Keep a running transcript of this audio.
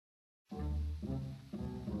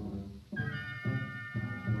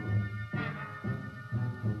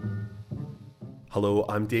Hello,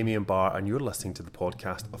 I'm Damien Barr, and you're listening to the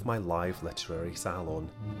podcast of my live literary salon.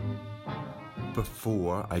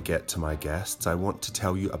 Before I get to my guests, I want to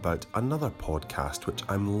tell you about another podcast which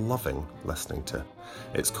I'm loving listening to.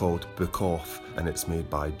 It's called Book Off, and it's made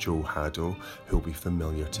by Joe Haddo, who'll be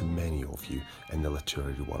familiar to many of you in the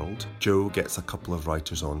literary world. Joe gets a couple of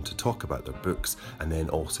writers on to talk about their books, and then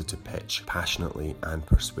also to pitch passionately and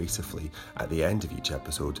persuasively at the end of each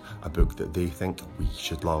episode a book that they think we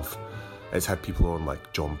should love. It's had people on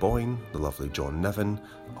like John Boyne, the lovely John Niven,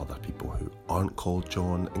 other people who aren't called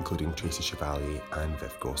John, including Tracy Chevalier and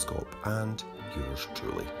Viv Groskop, and yours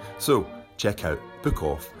truly. So, check out Book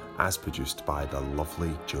Off, as produced by the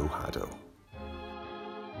lovely Joe Haddo.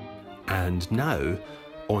 And now,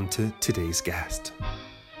 on to today's guest.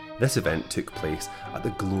 This event took place at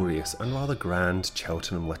the glorious and rather grand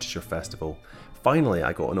Cheltenham Literature Festival. Finally,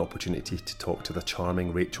 I got an opportunity to talk to the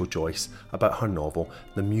charming Rachel Joyce about her novel,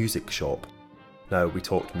 The Music Shop. Now, we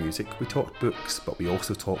talked music, we talked books, but we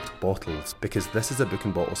also talked bottles, because this is a book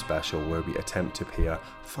and bottle special where we attempt to pair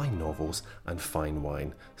fine novels and fine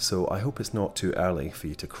wine. So I hope it's not too early for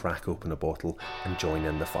you to crack open a bottle and join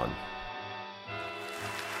in the fun.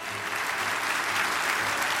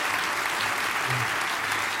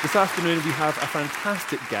 This afternoon we have a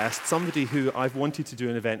fantastic guest, somebody who I've wanted to do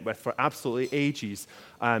an event with for absolutely ages,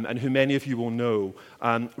 and who many of you will know.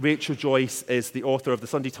 Rachel Joyce is the author of the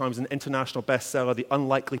Sunday Times and international bestseller, The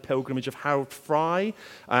Unlikely Pilgrimage of Harold Fry,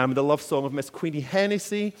 the love song of Miss Queenie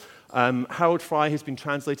Hennessy. Harold Fry has been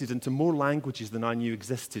translated into more languages than I knew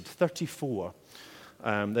existed, 34.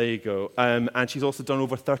 There you go. And she's also done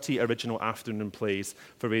over 30 original afternoon plays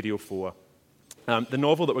for Radio 4. The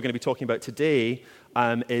novel that we're going to be talking about today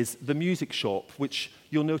is The Music Shop, which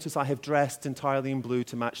you'll notice I have dressed entirely in blue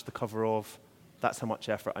to match the cover of. That's how much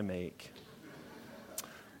effort I make.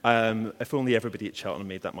 If only everybody at Cheltenham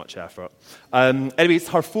made that much effort. Anyway, it's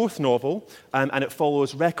her fourth novel, and it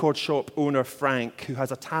follows record shop owner Frank, who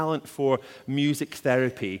has a talent for music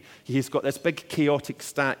therapy. He's got this big chaotic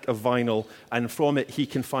stack of vinyl, and from it he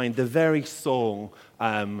can find the very song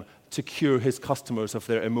to cure his customers of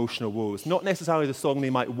their emotional woes. Not necessarily the song they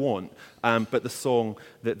might want, but the song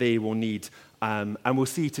that they will need. And we'll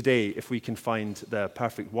see today if we can find the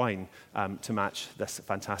perfect wine to match this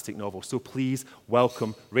fantastic novel. So please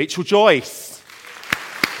welcome Rachel Joyce.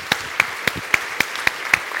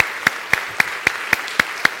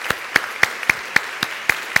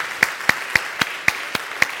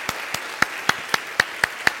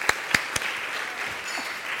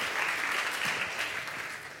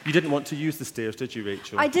 You didn't want to use the stairs, did you,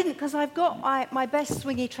 Rachel? I didn't, because I've got my best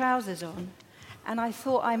swingy trousers on, and I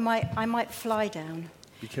thought I might fly down.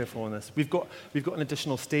 Be careful on this. We've got an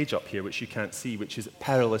additional stage up here, which you can't see, which is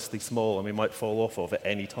perilously small, and we might fall off of at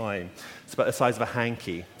any time. It's about the size of a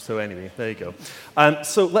hanky. So anyway, there you go.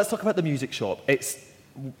 So let's talk about The Music Shop.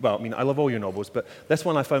 Well, I mean, I love all your novels, but this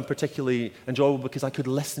one I found particularly enjoyable because I could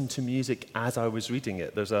listen to music as I was reading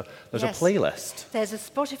it. There's a playlist. There's a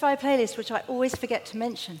Spotify playlist, which I always forget to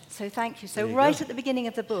mention, so thank you. So right at the beginning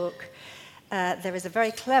of the book, there is a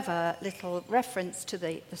very clever little reference to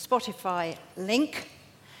the Spotify link,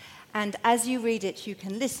 and as you read it, you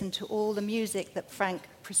can listen to all the music that Frank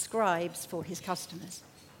prescribes for his customers.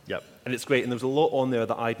 Yep, and it's great, and there's a lot on there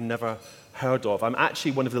that I'd never heard of. I'm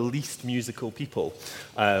actually one of the least musical people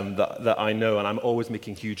that I know, and I'm always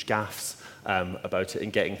making huge gaffes about it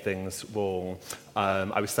and getting things wrong.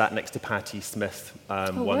 I was sat next to Patti Smith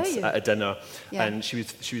once at a dinner, and she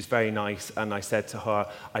was very nice, and I said to her,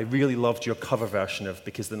 I really loved your cover version of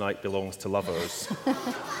Because the Night Belongs to Lovers.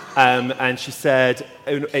 And she said,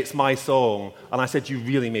 it's my song. And I said, you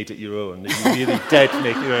really made it your own. You really did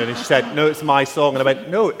make it your own. And she said, no, it's my song. And I went,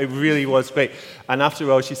 no, it really was great. And after a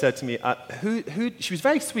while, she said to me, she was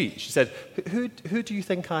very sweet. She said, who do you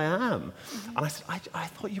think I am? Mm-hmm. And I said, I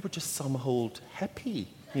thought you were just some old hippie,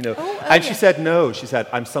 you know. And she said, no. She said,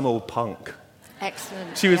 I'm some old punk.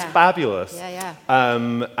 Excellent. She was fabulous. Yeah.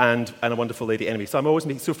 And a wonderful lady anyway. So I'm always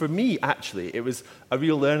making, so for me, actually, it was a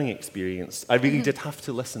real learning experience. I really did have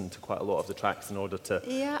to listen to quite a lot of the tracks in order to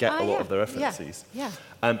get a lot of the references. Yeah.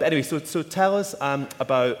 But anyway, so tell us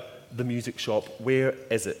about The Music Shop. Where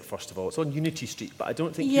is it, first of all? It's on Unity Street, but I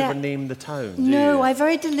don't think you ever named the town, do you? No, I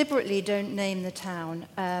very deliberately don't name the town.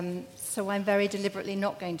 So I'm very deliberately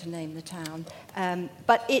not going to name the town.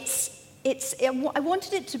 But I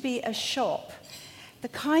wanted it to be a shop, the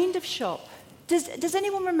kind of shop. Does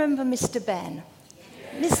anyone remember Mr. Ben?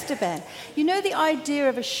 Mr. Ben, you know the idea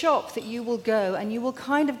of a shop that you will go and you will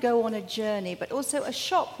kind of go on a journey, but also a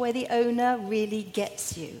shop where the owner really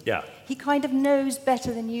gets you. Yeah. He kind of knows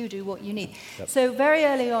better than you do what you need. Yep. So very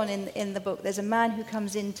early on in the book, there's a man who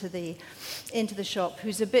comes into the shop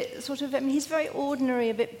who's a bit sort of, I mean, he's very ordinary,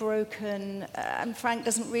 a bit broken, and Frank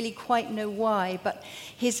doesn't really quite know why, but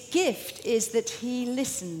his gift is that he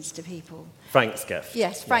listens to people. Frank's gift.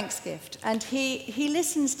 Yes, Frank's gift. And he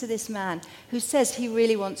listens to this man who says he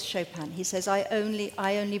really wants Chopin. He says, I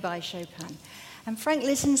only buy Chopin. And Frank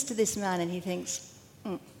listens to this man and he thinks,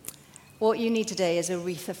 what you need today is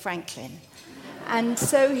Aretha Franklin. And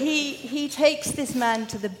so he takes this man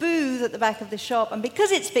to the booth at the back of the shop, and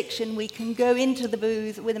because it's fiction, we can go into the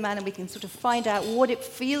booth with the man and we can sort of find out what it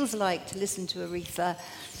feels like to listen to Aretha,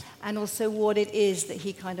 and also what it is that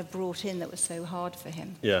he kind of brought in that was so hard for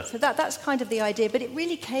him. Yeah. So that's kind of the idea, but it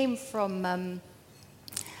really came from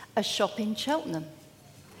a shop in Cheltenham,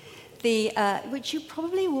 which you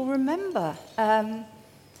probably will remember.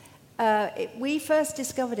 We first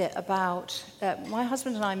discovered it about, my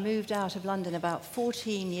husband and I moved out of London about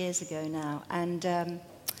 14 years ago now, and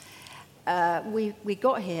we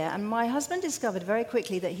got here, and my husband discovered very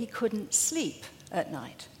quickly that he couldn't sleep at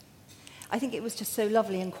night. I think it was just so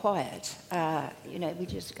lovely and quiet, we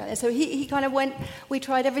just kind of, so he kind of went, we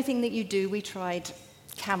tried everything that you do, we tried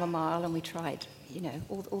chamomile, and we tried,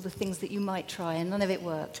 all the things that you might try, and none of it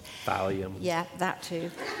worked. Valium. Yeah, that too.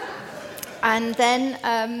 And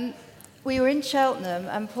then we were in Cheltenham,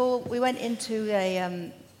 and we went into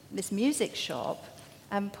this music shop,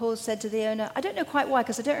 and Paul said to the owner, I don't know quite why,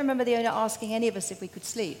 because I don't remember the owner asking any of us if we could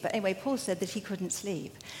sleep, but anyway, Paul said that he couldn't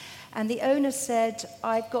sleep. And the owner said,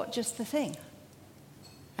 I've got just the thing.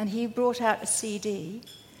 And he brought out a CD,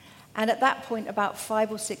 and at that point, about 5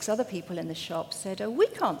 or 6 other people in the shop said, we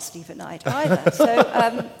can't sleep at night either.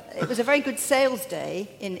 So it was a very good sales day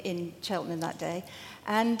in Cheltenham that day,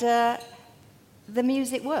 and the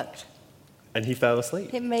music worked. And he fell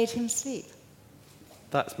asleep. It made him sleep.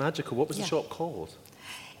 That's magical. What was the shop called?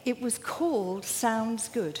 It was called Sounds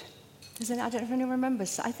Good. I don't know if anyone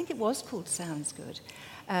remembers. I think it was called Sounds Good.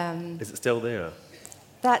 Is it still there?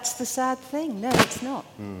 That's the sad thing. No, it's not.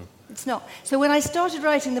 It's not. So when I started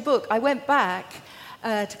writing the book, I went back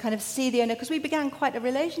to kind of see the owner, because we began quite a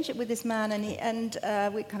relationship with this man,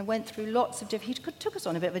 and we kind of went through lots of different... He took us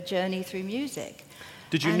on a bit of a journey through music.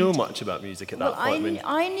 Did you know much about music at that point?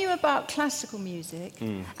 I knew about classical music,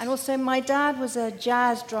 and also my dad was a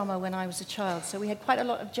jazz drummer when I was a child, so we had quite a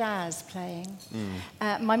lot of jazz playing.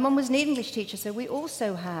 My mum was an English teacher, so we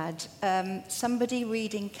also had somebody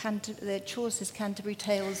reading Chaucer's Canterbury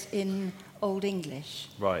Tales in Old English,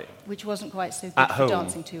 right? Which wasn't quite so good at for home.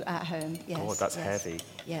 Dancing to at home. Yes, God, that's heavy.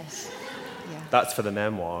 Yes, yeah. That's for the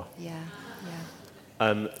memoir. Yeah.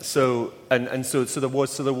 So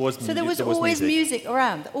there was always music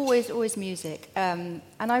around, always music, and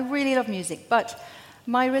I really love music. But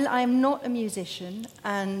I am not a musician,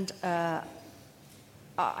 and I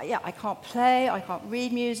can't play, I can't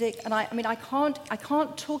read music, and I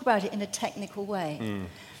can't talk about it in a technical way.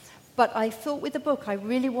 But I thought with the book, I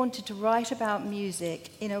really wanted to write about music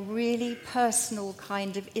in a really personal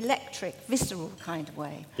kind of electric, visceral kind of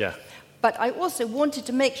way. Yeah. But I also wanted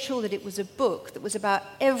to make sure that it was a book that was about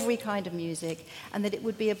every kind of music, and that it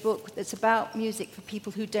would be a book that's about music for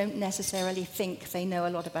people who don't necessarily think they know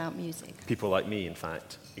a lot about music. People like me, in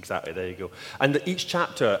fact. Exactly, there you go. And each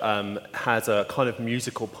chapter has a kind of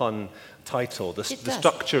musical pun title. The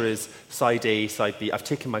structure is side A, side B. I've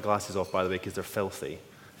taken my glasses off, by the way, because they're filthy.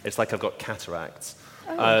 It's like I've got cataracts.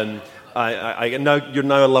 Oh. You're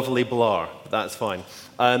now a lovely blur, but that's fine.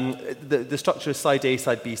 The structure is side A,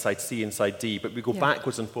 side B, side C, and side D, but we go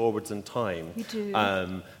backwards and forwards in time. We do.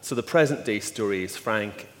 So the present-day story is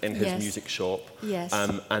Frank in his music shop. Yes.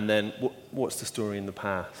 And then what's the story in the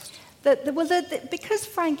past? Because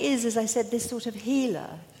Frank is, as I said, this sort of healer,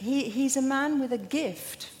 he's a man with a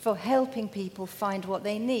gift for helping people find what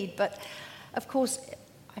they need. But, of course,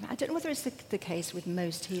 I don't know whether it's the case with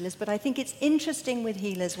most healers, but I think it's interesting with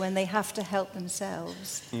healers when they have to help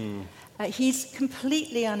themselves. He's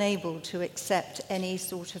completely unable to accept any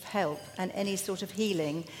sort of help and any sort of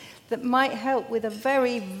healing that might help with a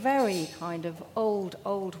very, very kind of old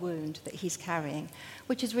wound that he's carrying,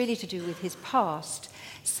 which is really to do with his past.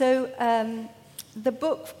 So the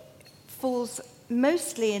book falls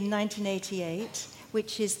mostly in 1988,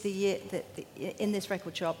 which is the year in this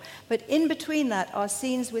record shop. But in between that are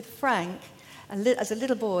scenes with Frank as a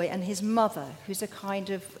little boy and his mother, who's a kind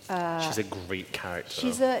of... she's a great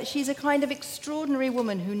character. She's a kind of extraordinary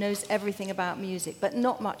woman who knows everything about music, but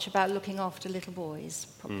not much about looking after little boys,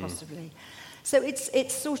 possibly. So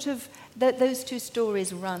it's sort of, those two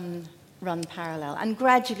stories run parallel. And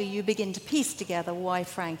gradually you begin to piece together why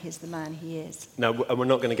Frank is the man he is. Now, and we're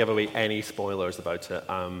not going to give away any spoilers about it,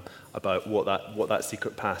 about what that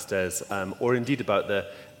secret past is, or indeed about the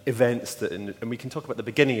events that, and we can talk about the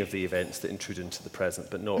beginning of the events that intrude into the present,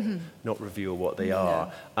 but not reveal what they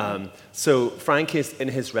are. So Frank is in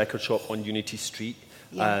his record shop on Unity Street,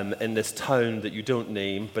 in this town that you don't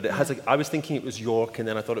name, but it has I was thinking it was York, and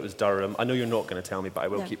then I thought it was Durham. I know you're not going to tell me, but I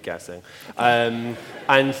will keep guessing. Okay.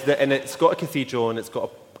 And it's got a cathedral, and it's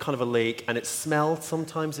got a kind of a lake, and it smells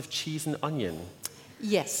sometimes of cheese and onion.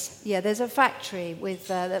 Yes, there's a factory with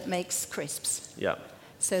that makes crisps. Yeah.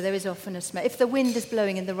 So there is often a smell. If the wind is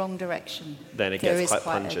blowing in the wrong direction, then it gets quite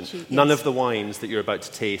pungent. None of the wines that you're about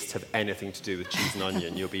to taste have anything to do with cheese and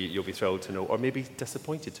onion. You'll be thrilled to know, or maybe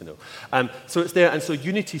disappointed to know. So it's there, and so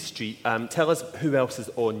Unity Street. Tell us who else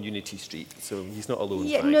is on Unity Street. So he's not alone.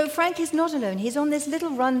 Yeah, Frank. No, Frank is not alone. He's on this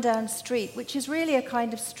little rundown street, which is really a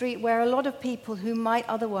kind of street where a lot of people who might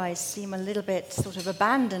otherwise seem a little bit sort of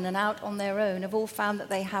abandoned and out on their own have all found that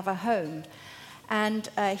they have a home. And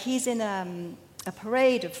he's in a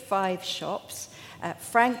parade of 5 shops.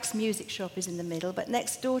 Frank's music shop is in the middle, but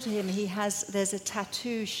next door to him there's a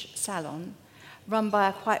tattoo salon run by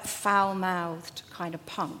a quite foul-mouthed kind of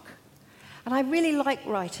punk. And I really like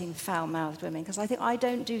writing foul-mouthed women because I think I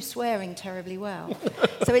don't do swearing terribly well.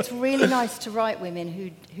 So it's really nice to write women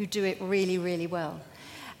who do it really, really well.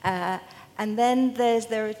 And then there's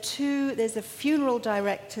the funeral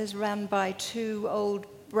directors run by 2 old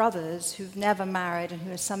brothers who've never married and who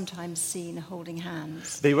are sometimes seen holding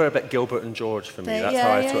hands. They were a bit Gilbert and George for me. That's how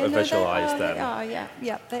I sort of visualised them.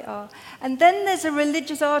 They are. And then there's a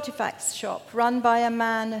religious artifacts shop run by a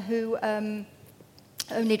man who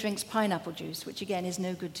only drinks pineapple juice, which again is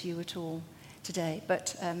no good to you at all today.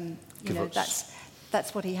 But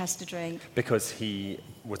that's what he has to drink. Because he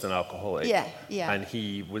was an alcoholic. Yeah. And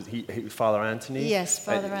he was Father Anthony. Yes,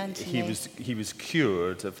 Father Anthony. He was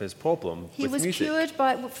cured of his problem with music.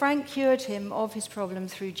 Frank cured him of his problem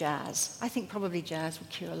through jazz. I think probably jazz would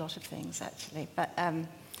cure a lot of things, actually. But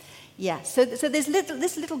so there's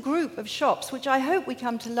this little group of shops, which I hope we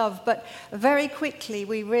come to love, but very quickly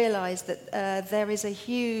we realize that there is a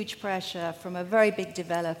huge pressure from a very big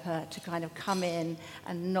developer to kind of come in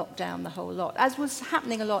and knock down the whole lot, as was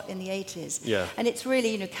happening a lot in the 80s. Yeah. And it's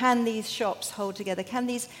really, can these shops hold together? Can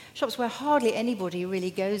these shops where hardly anybody really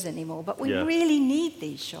goes anymore, but we really need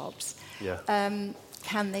these shops? Yeah.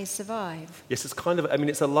 Can they survive? Yes, it's kind of,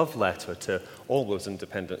 it's a love letter to all those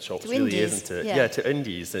independent shops, to really, indies. Isn't it? Yeah, to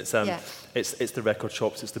indies. It's the record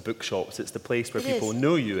shops, it's the book shops, it's the place where people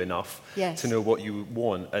know you enough to know what you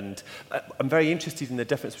want. And I'm very interested in the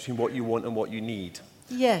difference between what you want and what you need.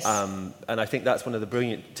 Yes. And I think that's one of the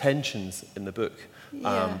brilliant tensions in the book,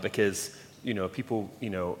 because people,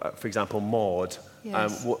 for example, Maud.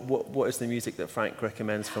 Yes. What is the music that Frank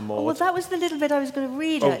recommends for Maud? Oh, well, that was the little bit I was going to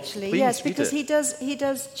read, actually. Please, yes, read because it. he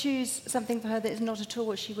does choose something for her that is not at all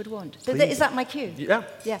what she would want. So Please. is that my cue? Yeah.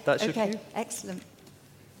 That's your cue. Excellent.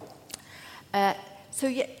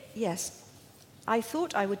 Yes, I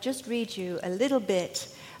thought I would just read you a little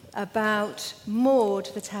bit about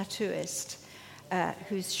Maud, the tattooist,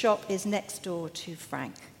 whose shop is next door to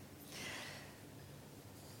Frank.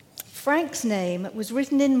 Frank's name was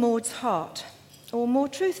written in Maud's heart. Or more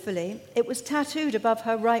truthfully, it was tattooed above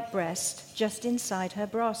her right breast, just inside her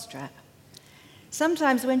bra strap.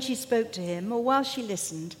 Sometimes when she spoke to him, or while she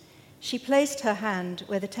listened, she placed her hand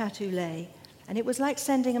where the tattoo lay, and it was like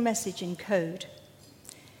sending a message in code.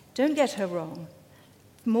 Don't get her wrong.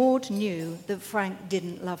 Maud knew that Frank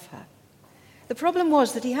didn't love her. The problem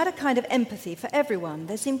was that he had a kind of empathy for everyone.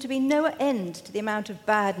 There seemed to be no end to the amount of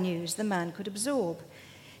bad news the man could absorb.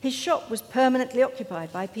 His shop was permanently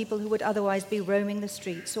occupied by people who would otherwise be roaming the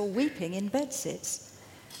streets or weeping in bedsits.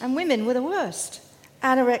 And women were the worst.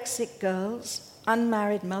 Anorexic girls,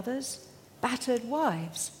 unmarried mothers, battered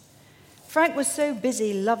wives. Frank was so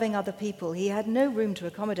busy loving other people, he had no room to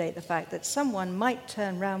accommodate the fact that someone might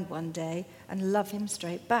turn round one day and love him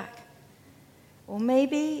straight back. Or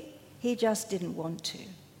maybe he just didn't want to.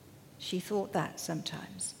 She thought that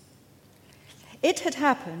sometimes. It had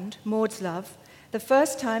happened, Maud's love, the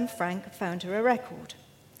first time Frank found her a record.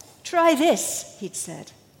 "Try this," he'd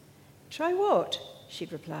said. "Try what?"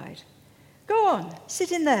 she'd replied. "Go on,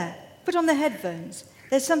 sit in there, put on the headphones.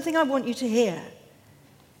 There's something I want you to hear."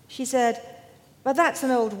 She said, "But that's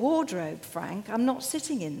an old wardrobe, Frank. I'm not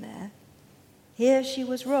sitting in there." Here she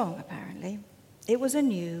was wrong, apparently. It was a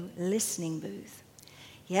new listening booth.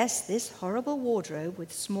 Yes, this horrible wardrobe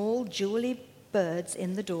with small jewelry birds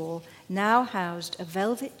in the door now housed a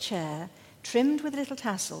velvet chair trimmed with little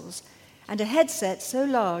tassels, and a headset so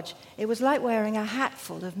large it was like wearing a hat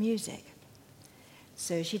full of music.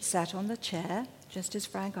 So she'd sat on the chair, just as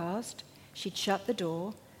Frank asked. She'd shut the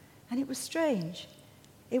door, and it was strange.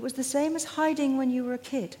 It was the same as hiding when you were a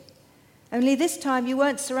kid. Only this time you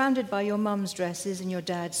weren't surrounded by your mum's dresses and your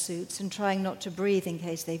dad's suits and trying not to breathe in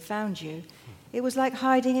case they found you. It was like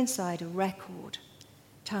hiding inside a record.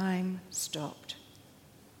 Time stopped.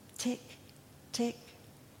 Tick, tick.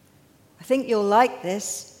 I think you'll like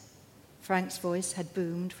this, Frank's voice had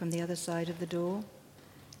boomed from the other side of the door.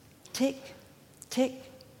 Tick, tick.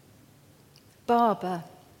 Barber,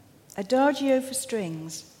 Adagio for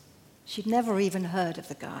strings. She'd never even heard of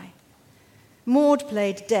the guy. Maud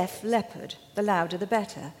played Def Leppard, the louder the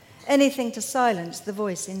better. Anything to silence the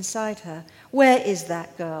voice inside her. Where is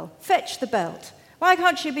that girl? Fetch the belt. Why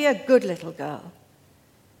can't she be a good little girl?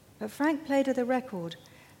 But Frank played her the record,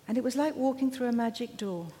 and it was like walking through a magic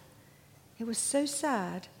door. It was so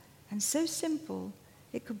sad and so simple,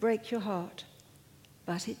 it could break your heart.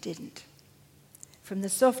 But it didn't. From the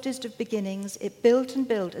softest of beginnings, it built and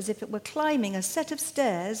built as if it were climbing a set of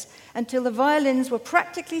stairs until the violins were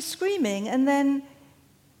practically screaming, and then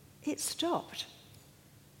it stopped.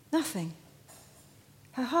 Nothing.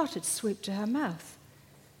 Her heart had swooped to her mouth.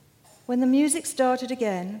 When the music started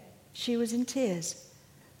again, she was in tears,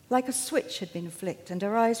 like a switch had been flicked and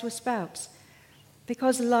her eyes were spouts.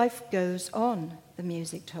 Because life goes on, the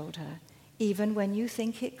music told her, even when you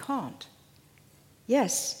think it can't.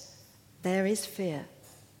 Yes, there is fear.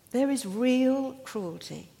 There is real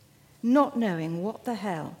cruelty, not knowing what the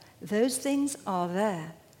hell. Those things are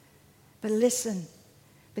there. But listen,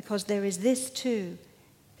 because there is this too,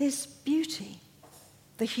 this beauty.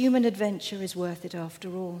 The human adventure is worth it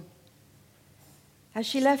after all. As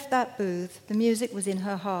she left that booth, the music was in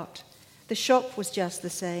her heart. The shop was just the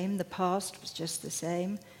same, the past was just the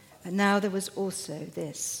same, but now there was also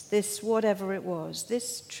this whatever it was,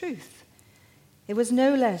 this truth. It was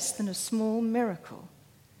no less than a small miracle,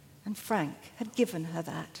 and Frank had given her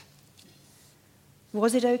that.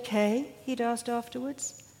 Was it okay? He'd asked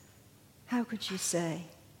afterwards. How could she say?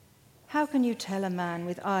 How can you tell a man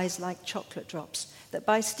with eyes like chocolate drops that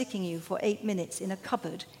by sticking you for 8 minutes in a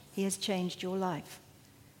cupboard, he has changed your life?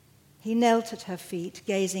 He knelt at her feet,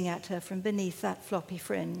 gazing at her from beneath that floppy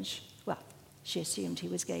fringe. Well, she assumed he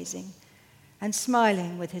was gazing, and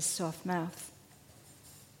smiling with his soft mouth.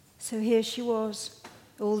 So here she was,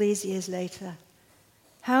 all these years later.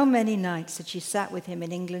 How many nights had she sat with him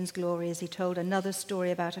in England's glory as he told another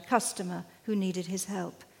story about a customer who needed his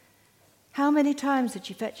help? How many times had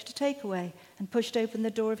she fetched a takeaway and pushed open the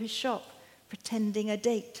door of his shop, pretending a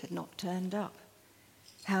date had not turned up?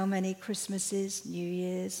 How many Christmases, New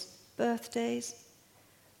Year's, birthdays?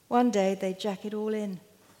 One day they'd jack it all in,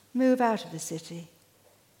 move out of the city.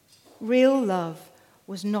 Real love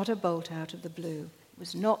was not a bolt out of the blue. It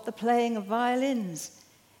was not the playing of violins.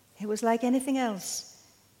 It was like anything else.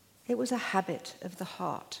 It was a habit of the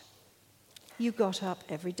heart. You got up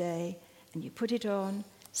every day and you put it on,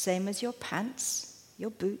 same as your pants, your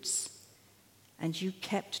boots, and you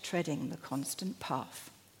kept treading the constant path.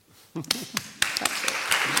 That's it.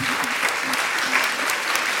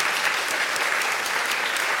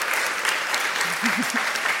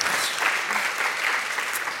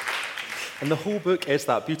 And the whole book is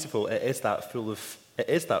that beautiful. It is that full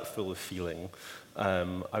of feeling.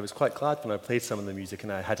 I was quite glad when I played some of the music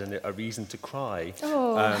and I had a reason to cry,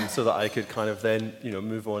 so that I could kind of then,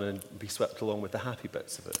 move on and be swept along with the happy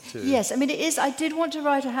bits of it too. Yes, I mean, it is. I did want to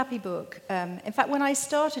write a happy book. In fact, when I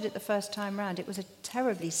started it the first time round, it was a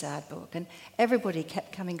terribly sad book, and everybody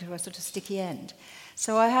kept coming to a sort of sticky end.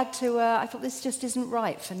 So I had to, I thought this just isn't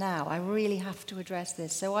right for now. I really have to address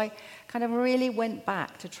this. So I kind of really went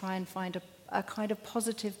back to try and find a kind of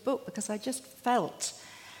positive book, because I just felt,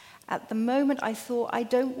 at the moment, I thought, I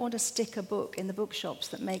don't want to stick a book in the bookshops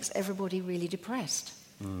that makes everybody really depressed.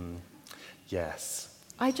 Yes.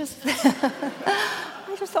 I just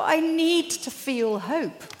thought I need to feel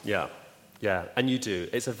hope. Yeah, and you do.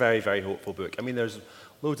 It's a very, very hopeful book. I mean, there's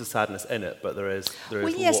loads of sadness in it, but there is well,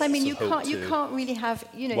 yes, lots I mean, of you hope can't really have,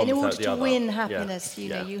 in order to win happiness,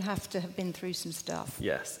 you have to have been through some stuff.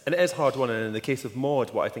 Yes, and it is hard one. And in the case of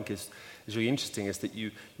Maud, what I think is really interesting is that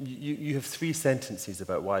you have 3 sentences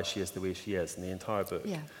about why she is the way she is in the entire book.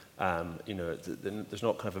 Yeah. There's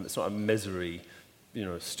not it's not a misery,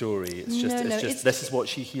 story. It's just it's this is what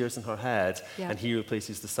she hears in her head, Yeah. and he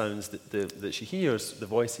replaces the sounds that she hears, the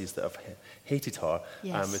voices that have hated her,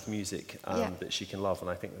 Yes. with music Yeah. that she can love, and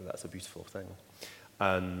I think that's a beautiful thing.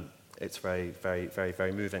 It's very, very, very,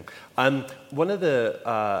 very moving. One of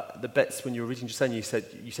the bits when you were reading just then, you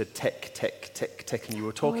said tick, tick, tick, tick, and you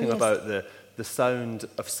were talking yes. about the the sound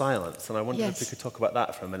of silence. And I wondered if we could talk about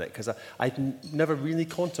that for a minute, because I'd never really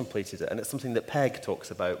contemplated it. And it's something that Peg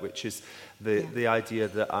talks about, which is the idea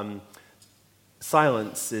that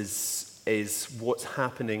silence is what's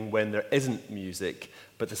happening when there isn't music,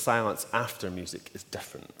 but the silence after music is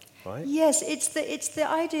different, right? Yes, it's the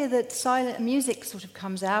idea that music sort of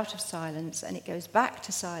comes out of silence and it goes back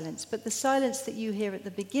to silence, but the silence that you hear at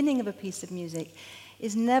the beginning of a piece of music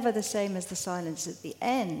is never the same as the silence at the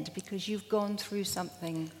end, because you've gone through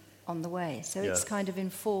something on the way. So it's kind of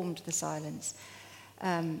informed the silence.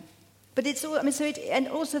 But it's all, and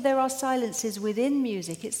also there are silences within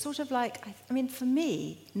music. It's sort of like, for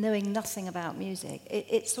me, knowing nothing about music,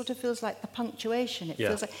 it sort of feels like the punctuation. It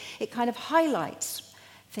feels like it kind of highlights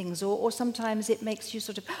things, or sometimes it makes you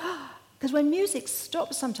sort of, because when music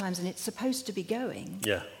stops sometimes and it's supposed to be going,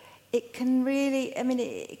 it can really,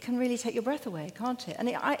 it can really take your breath away, can't it? And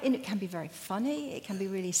it can be very funny, it can be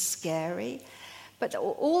really scary. But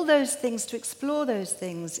all those things, to explore those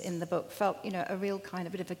things in the book felt, a real kind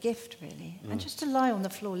of bit of a gift, really. And just to lie on the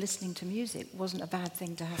floor listening to music wasn't a bad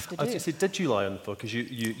thing to have to do. I was going to say, did you lie on the floor? Because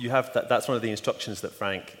you have that's one of the instructions that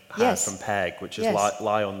Frank had from Peg, which is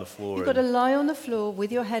lie on the floor. You've got to lie on the floor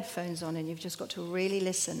with your headphones on, and you've just got to really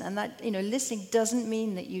listen. And that, listening doesn't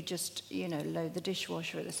mean that you just, load the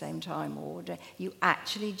dishwasher at the same time, or you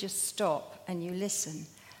actually just stop and you listen.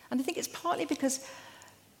 And I think it's partly because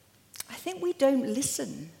I think we don't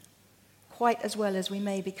listen quite as well as we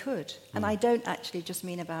maybe could. And I don't actually just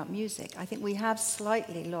mean about music. I think we have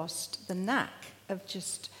slightly lost the knack of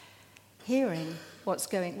just hearing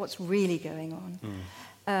what's really going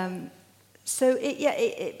on. So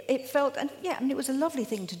it felt, and it was a lovely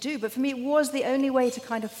thing to do, but for me it was the only way to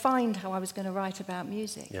kind of find how I was going to write about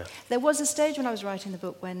music. Yeah. There was a stage when I was writing the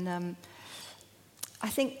book when I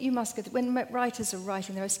think you must get, when writers are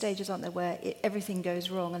writing, there are stages, aren't there, where everything goes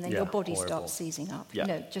wrong and then your body starts seizing up,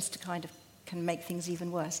 just to kind of can make things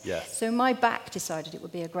even worse. Yes. So my back decided it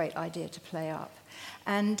would be a great idea to play up.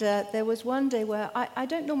 And there was one day where I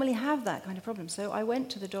don't normally have that kind of problem, so I went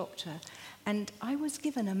to the doctor and I was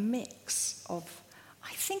given a mix of,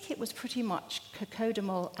 I think it was pretty much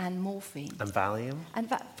cocodamol and morphine. And Valium?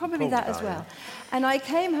 And probably that as well. And I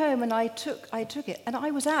came home and I took it, and I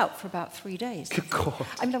was out for about 3 days. Good God.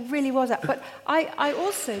 I really was out. But I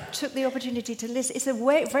also took the opportunity to listen. It's a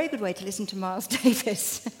very good way to listen to Miles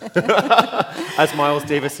Davis. As Miles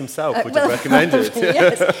Davis himself would have recommended.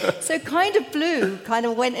 Yes. So Kind of Blue kind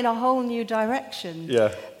of went in a whole new direction.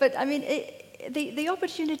 Yeah. But the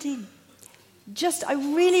opportunity, I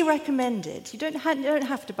really recommend it. You don't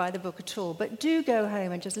have to buy the book at all, but do go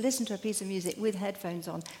home and just listen to a piece of music with headphones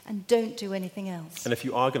on and don't do anything else. And if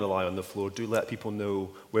you are going to lie on the floor, do let people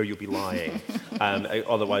know where you'll be lying.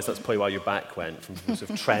 Otherwise, that's probably why your back went, from sort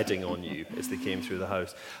of treading on you as they came through the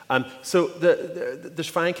house. So there's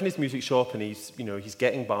Frank in his music shop, and he's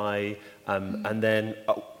getting by, and then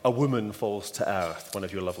a woman falls to earth, one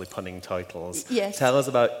of your lovely punning titles. Yes. Tell us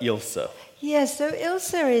about Ilse. Yes, so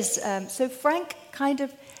Ilse is, so Frank kind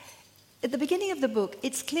of, at the beginning of the book,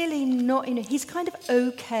 it's clearly not, he's kind of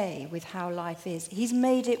okay with how life is. He's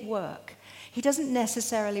made it work. He doesn't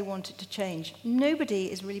necessarily want it to change.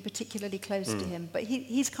 Nobody is really particularly close to him, but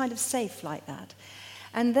he's kind of safe like that.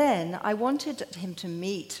 And then I wanted him to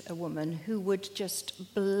meet a woman who would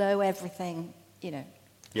just blow everything,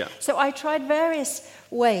 Yeah. So I tried various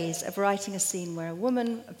ways of writing a scene where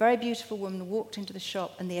a very beautiful woman, walked into the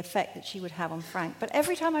shop and the effect that she would have on Frank. But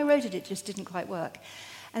every time I wrote it, it just didn't quite work.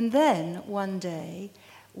 And then one day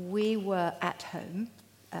we were at home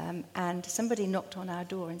and somebody knocked on our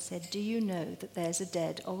door and said, "Do you know that there's a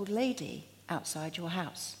dead old lady outside your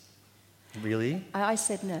house?" Really? I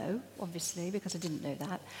said no, obviously, because I didn't know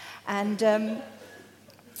that. And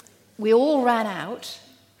we all ran out.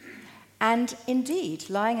 And indeed,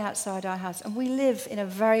 lying outside our house, and we live in a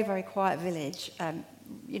very, very quiet village,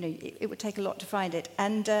 it would take a lot to find it,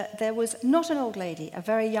 and there was not an old lady, a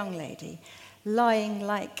very young lady, lying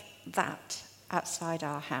like that outside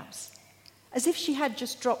our house, as if she had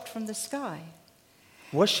just dropped from the sky.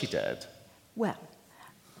 Was she dead? Well,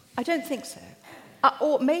 I don't think so.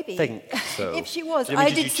 Or maybe, think so. If she was,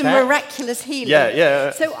 I did some miraculous healing.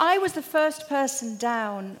 Yeah. So I was the first person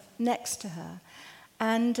down next to her.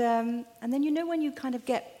 And then when you kind of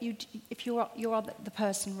if you're the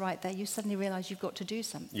person right there, you suddenly realise you've got to do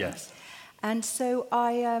something. Yes. And so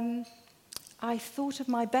I thought of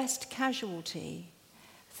my best casualty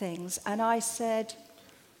things, and I said,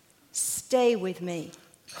 "Stay with me."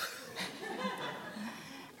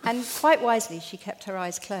 And quite wisely, she kept her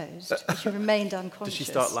eyes closed. She remained unconscious. Did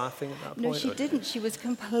she start laughing at that point? No, she didn't. She was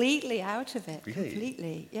completely out of it. Really?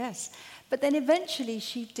 Completely, yes. But then eventually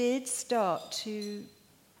she did start to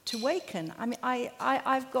waken. I mean,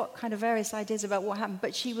 I've got kind of various ideas about what happened,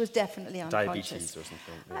 but she was definitely unconscious. Diabetes or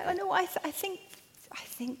something. I know. I think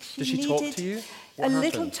she Did she needed talk to you? a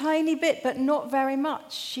little tiny bit, but not very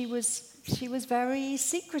much. She was very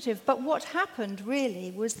secretive. But what happened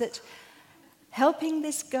really was that helping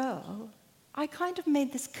this girl, I kind of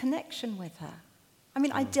made this connection with her. I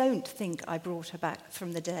mean, I don't think I brought her back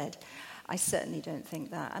from the dead. I certainly don't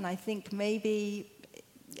think that. And I think maybe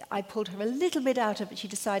I pulled her a little bit out of it. She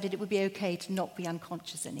decided it would be okay to not be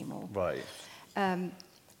unconscious anymore. Right.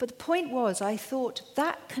 But the point was, I thought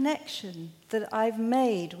that connection that I've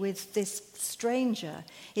made with this stranger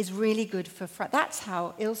is really good for Frank. That's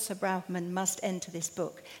how Ilse Brautmann must enter this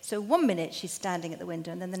book. So 1 minute she's standing at the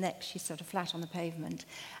window, and then the next she's sort of flat on the pavement.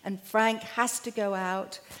 And Frank has to go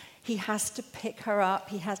out. He has to pick her up.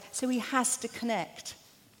 So he has to connect.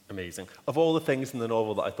 Amazing. Of all the things in the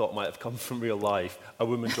novel that I thought might have come from real life, a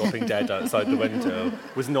woman dropping dead outside the window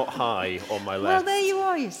was not high on my list. Well, there you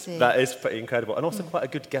are, you see. That is pretty incredible. And also quite a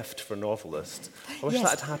good gift for a novelist. I wish Yes.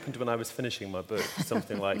 that had happened when I was finishing my book,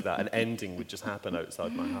 something like that. An ending would just happen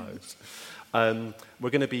outside my house. We're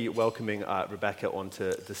going to be welcoming Rebecca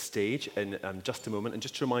onto the stage in just a moment. And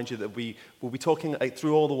just to remind you that we will be talking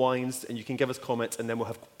through all the wines, and you can give us comments, and then we'll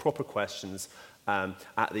have proper questions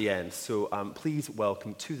at the end. So please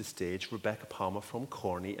welcome to the stage Rebecca Palmer from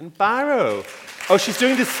Corney and Barrow. Oh, she's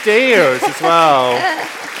doing the stairs as well.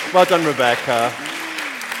 Well done, Rebecca.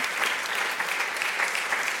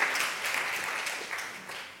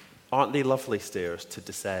 Aren't they lovely stairs to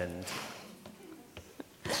descend?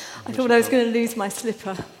 I thought I was going to lose my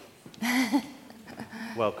slipper.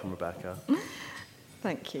 Welcome, Rebecca.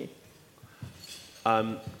 Thank you.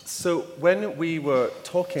 So when we were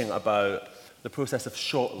talking about the process of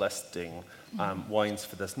shortlisting wines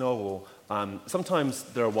for this novel, sometimes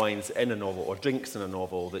there are wines in a novel or drinks in a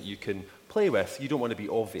novel that you can play with. You don't want to be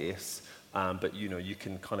obvious, but you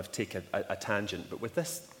can kind of take a tangent. But with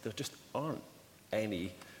this, there just aren't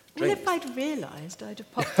any Well, drinks. if I'd realised, I'd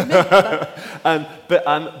have popped them in.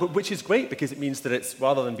 But which is great because it means that it's,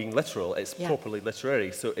 rather than being literal, it's Yeah. properly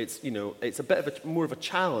literary. So it's it's a bit of more of a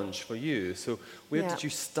challenge for you. So where Yeah. did you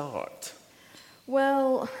start?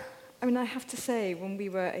 Well, I mean, I have to say, when we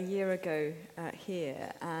were a year ago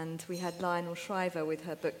here and we had Lionel Shriver with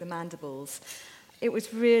her book, The Mandibles, it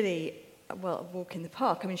was really, a walk in the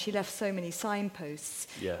park. I mean, she left so many signposts.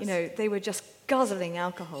 Yes. They were just guzzling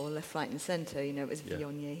alcohol left, right, and centre. It was Yeah.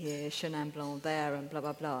 Viognier here, Chenin Blanc there, and blah,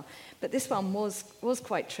 blah, blah. But this one was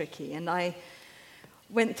quite tricky, and I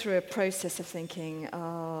went through a process of thinking,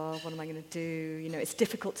 what am I going to do? It's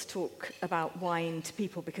difficult to talk about wine to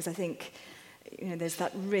people because I think, there's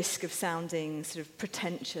that risk of sounding sort of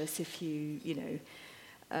pretentious if you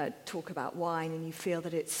talk about wine and you feel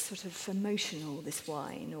that it's sort of emotional, this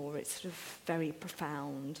wine, or it's sort of very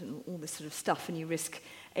profound and all this sort of stuff, and you risk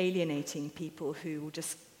alienating people who will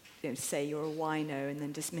just say you're a wino and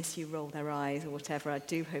then dismiss you, roll their eyes or whatever. I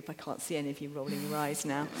do hope I can't see any of you rolling your eyes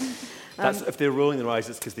now. That's if they're rolling their eyes,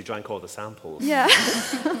 it's because they drank all the samples. Yeah,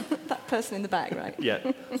 that person in the back, right? Yeah,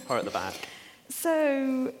 her at the back.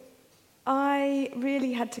 So I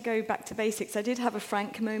really had to go back to basics. I did have a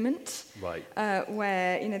Frank moment, Right.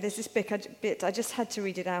 where there's this bit. I just had to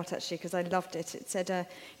read it out actually because I loved it. It said,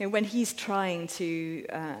 when he's trying to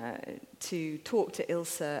talk to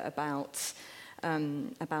Ilse about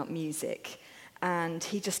music, and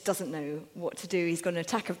he just doesn't know what to do. He's got an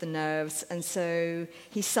attack of the nerves, and so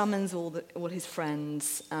he summons all his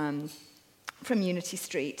friends from Unity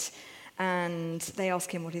Street. And they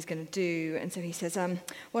ask him what he's going to do. And so he says,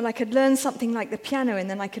 I could learn something like the piano and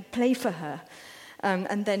then I could play for her.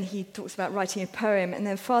 And then he talks about writing a poem. And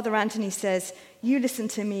then Father Anthony says, you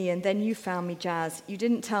listened to me and then you found me jazz. You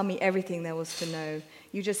didn't tell me everything there was to know.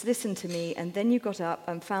 You just listened to me and then you got up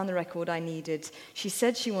and found the record I needed. She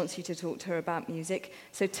said she wants you to talk to her about music.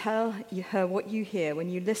 So tell her what you hear when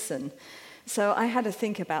you listen. So I had to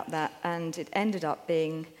think about that, and it ended up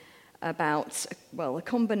being about, a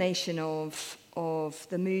combination of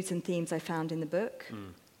the moods and themes I found in the book,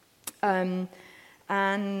 and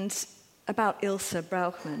about Ilse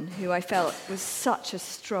Brautmann, who I felt was such a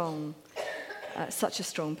strong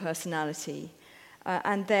personality,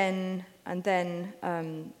 and then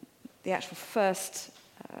the actual first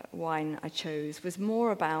wine I chose was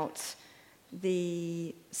more about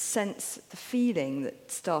the feeling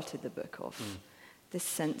that started the book off, this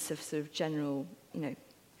sense of sort of general,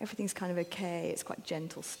 everything's kind of okay, it's quite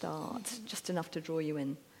gentle start, just enough to draw you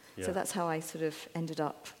in. Yeah. So that's how I sort of ended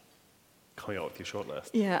up. Coming up with your shortlist.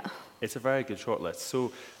 Yeah. It's a very good shortlist.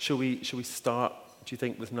 So shall we start, do you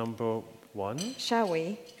think, with number 1? Shall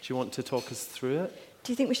we? Do you want to talk us through it?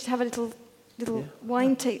 Do you think we should have a little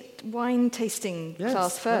wine tasting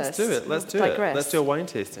class first? Let's do it. Let's do Digress. it. Let's do a wine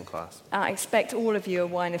tasting class. I expect all of you are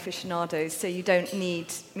wine aficionados, so you don't need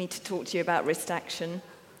me to talk to you about wrist action.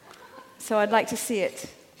 So I'd like to see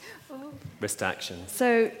it. Wrist action.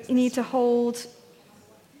 So you need to hold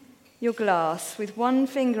your glass with one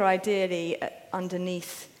finger ideally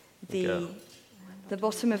underneath the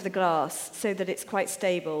bottom of the glass so that it's quite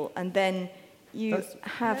stable, and then you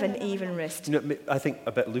have an even wrist. You know, I think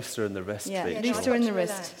a bit looser in the wrist. Yeah, Rachel. looser in the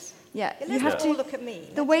wrist. Relax. Yeah, Let's you have all to. look at me.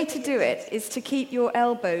 The way to do it is to keep your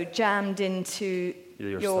elbow jammed into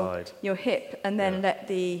Your side. your hip, and then let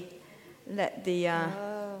the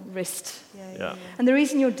wrist. Yeah. And the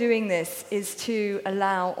reason you're doing this is to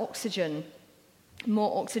allow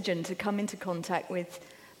more oxygen to come into contact with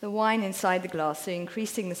the wine inside the glass, so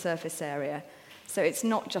increasing the surface area. So it's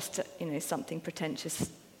not just something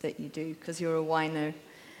pretentious that you do because you're a wino.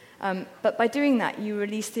 But by doing that, you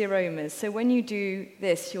release the aromas. So when you do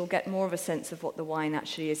this, you'll get more of a sense of what the wine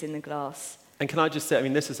actually is in the glass. And can I just say, I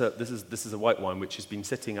mean, this is a white wine which has been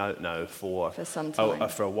sitting out now for some time.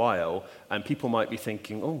 For a while, and people might be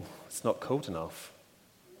thinking, oh, it's not cold enough,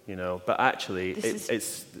 But actually,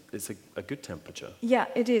 it's a good temperature. Yeah,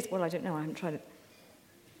 it is. Well, I don't know. I haven't tried it.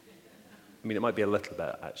 I mean, it might be a little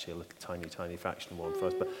bit, actually, a little tiny fraction warm for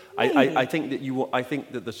us. But I think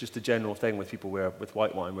that there's just a general thing with people with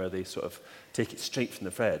white wine where they sort of take it straight from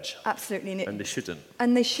the fridge. Absolutely. And they shouldn't.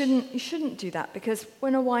 And you shouldn't do that, because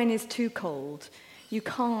when a wine is too cold, you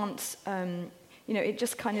can't, it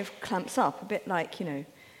just kind of clamps up, a bit like,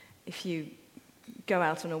 if you go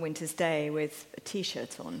out on a winter's day with a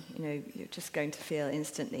T-shirt on, you're just going to feel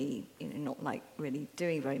instantly, not like really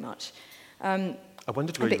doing very much. I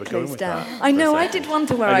wondered where you were going with that. I know, I did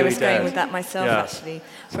wonder where I was really going did. with that myself, actually,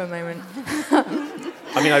 for a moment.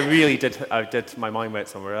 I mean, I really did. My mind went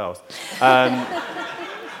somewhere else.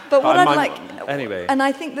 But what I'd like... Anyway. And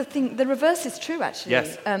I think the reverse is true, actually.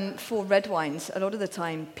 Yes. For red wines, a lot of the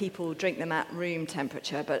time people drink them at room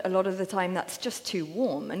temperature, but a lot of the time that's just too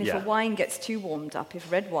warm. And if a wine gets too warmed up,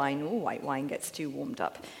 if red wine or white wine gets too warmed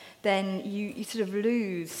up, then you sort of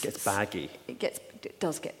lose... It gets baggy. It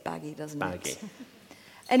does get baggy, doesn't it? Baggy.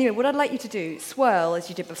 Anyway, what I'd like you to do, swirl as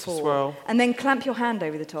you did before. Swirl. And then clamp your hand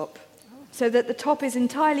over the top so that the top is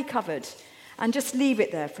entirely covered, and just leave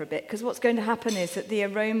it there for a bit, because what's going to happen is that the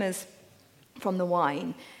aromas from the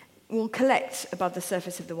wine will collect above the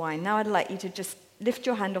surface of the wine. Now I'd like you to just lift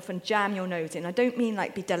your hand off and jam your nose in. I don't mean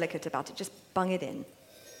like be delicate about it, just bung it in.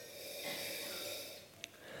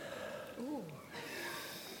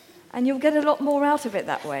 And you'll get a lot more out of it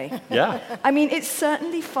that way. Yeah. I mean, it's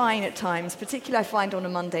certainly fine at times, particularly I find on a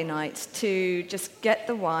Monday night, to just get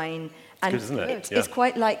the wine. And it's good, isn't it? It's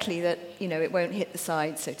quite likely that, it won't hit the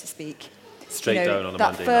side, so to speak. Straight down on a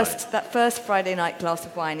Monday night. That first Friday night glass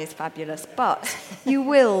of wine is fabulous, but you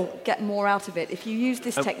will get more out of it if you use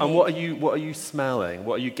this technique. And what are you smelling?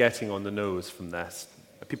 What are you getting on the nose from this?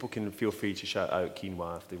 People can feel free to shout out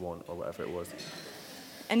quinoa if they want, or whatever it was.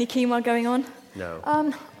 Any quinoa going on? No.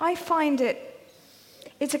 I find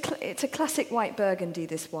it's a classic white Burgundy,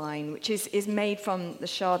 this wine, which is made from the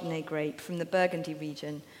Chardonnay grape from the Burgundy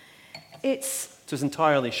region. So it's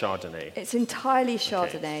entirely Chardonnay. It's entirely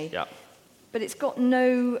Chardonnay. Okay. Yeah. But it's got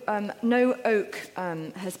no oak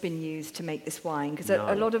has been used to make this wine, because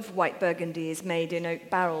a lot of white Burgundy is made in oak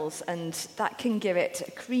barrels, and that can give it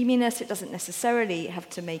a creaminess. It doesn't necessarily have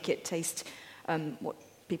to make it taste what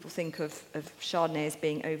people think of Chardonnay as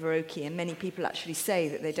being over oaky, and many people actually say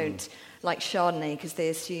that they don't like Chardonnay because they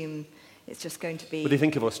assume it's just going to be... But they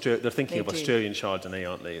think of they're thinking of Australian Chardonnay,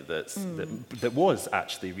 aren't they? That was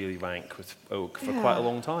actually really rank with oak for quite a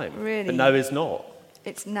long time. Really? But now is not.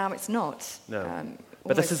 It's not. No.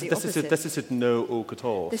 But this has had no oak at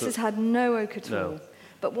all. This has had no oak at No. all.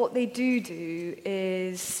 But what they do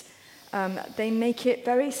is they make it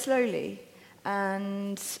very slowly,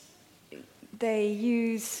 and they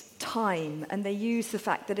use time, and they use the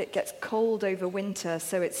fact that it gets cold over winter,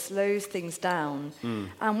 so it slows things down.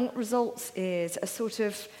 And what results is a sort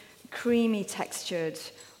of creamy textured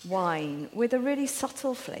wine with a really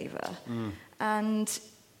subtle flavour. And,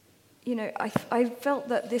 I felt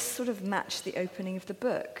that this sort of matched the opening of the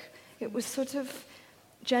book. It was sort of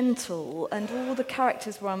gentle, and all the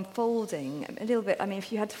characters were unfolding a little bit. I mean,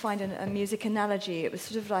 if you had to find a music analogy, it was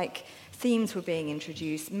sort of like themes were being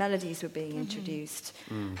introduced, melodies were being introduced,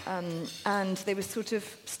 and they were sort of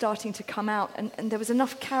starting to come out, and there was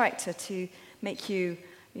enough character to make you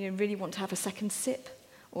really want to have a second sip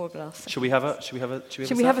or a glass. Should we have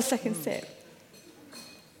a second sip?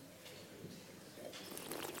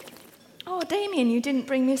 Oh, Damien, you didn't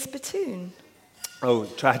bring me a spittoon. Oh,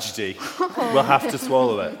 tragedy. We'll have to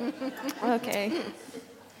swallow it. Okay.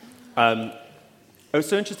 It's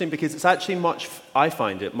so interesting because it's actually I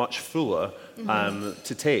find it much fuller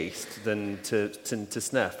to taste than to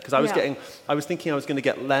sniff. Because I was thinking I was going to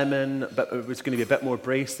get lemon, but it was going to be a bit more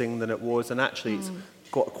bracing than it was, and actually it's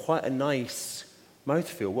got quite a nice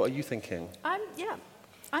mouthfeel. What are you thinking?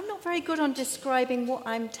 I'm not very good on describing what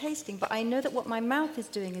I'm tasting, but I know that what my mouth is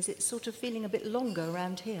doing is it's sort of feeling a bit longer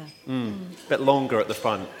around here. A bit longer at the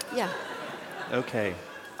front. Yeah. Okay.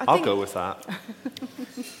 I'll go with that.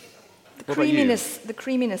 The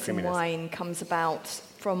creaminess in wine comes about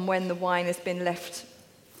from when the wine has been left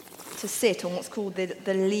to sit on what's called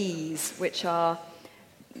the lees, which are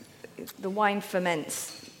the wine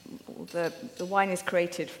ferments. The wine is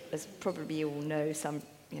created, as probably you all know,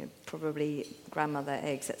 probably grandmother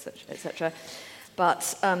eggs, etc.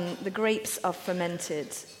 But the grapes are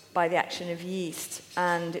fermented by the action of yeast,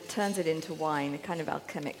 and it turns it into wine, a kind of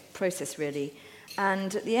alchemic process, really.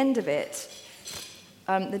 And at the end of it,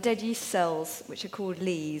 the dead yeast cells, which are called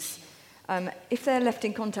lees, if they're left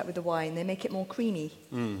in contact with the wine, they make it more creamy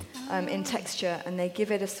in texture, and they give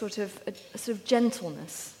it a sort of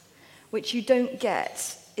gentleness, which you don't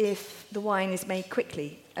get if the wine is made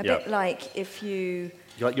quickly. A bit like if you...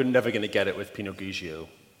 You're never going to get it with Pinot Grigio.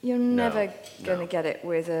 You're never going to get it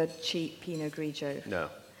with a cheap Pinot Grigio. No.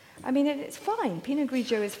 I mean, it's fine. Pinot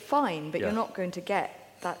Grigio is fine, but you're not going to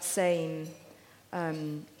get that same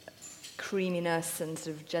creaminess and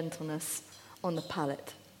sort of gentleness on the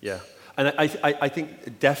palate. Yeah. And I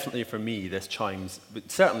think definitely for me this chimes,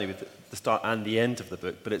 certainly with the start and the end of the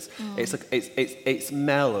book, but it's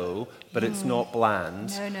mellow, but it's not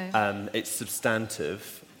bland. No. It's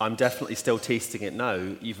substantive. I'm definitely still tasting it now,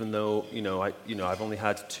 even though I've only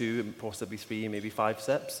had 2, possibly 3, maybe 5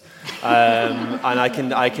 sips, and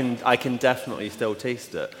I can definitely still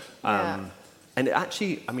taste it. And it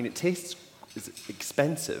actually, it tastes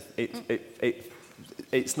expensive.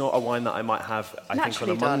 It's not a wine that I might have, I think, on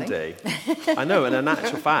a Monday. I know, and in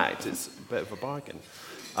actual fact, it's a bit of a bargain.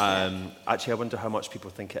 Actually, I wonder how much people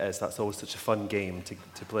think it is. That's always such a fun game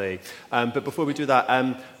to play. But before we do that,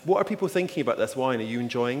 what are people thinking about this wine? Are you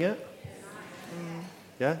enjoying it?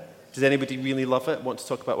 Yeah? Does anybody really love it? Want to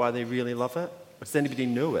talk about why they really love it? Or does anybody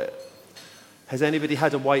know it? Has anybody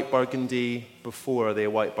had a white Burgundy before? Are they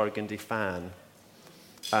a white Burgundy fan?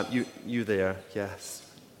 You there, yes.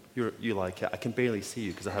 You like it. I can barely see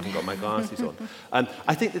you because I haven't got my glasses on.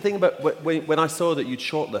 I think the thing about when I saw that you'd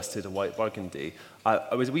shortlisted a white Burgundy,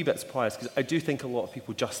 I was a wee bit surprised because I do think a lot of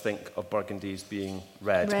people just think of Burgundies being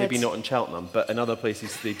red. Maybe not in Cheltenham, but in other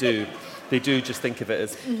places they do. They do just think of it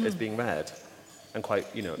as being red and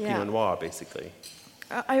quite, Pinot Noir, basically.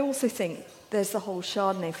 I also think there's the whole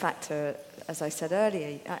Chardonnay factor, as I said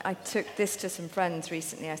earlier. I took this to some friends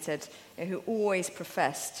recently, I said, who always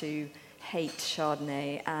profess to hate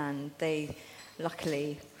Chardonnay, and they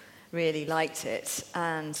luckily really liked it.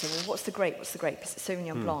 And so, well, what's the grape? Is it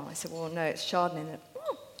Sauvignon Blanc? I said, well, no, it's Chardonnay. And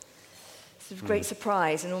it's a great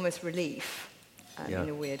surprise and almost relief in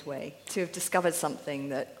a weird way to have discovered something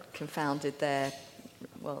that confounded their,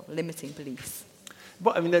 limiting beliefs.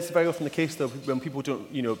 But that's very often the case, though, when people don't.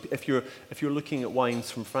 If you're looking at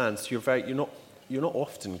wines from France, you're not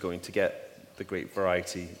often going to get the great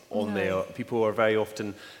variety on there. People are very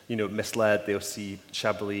often, misled. They'll see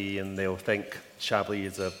Chablis and they'll think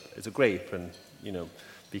Chablis is a grape, and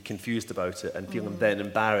be confused about it and feel then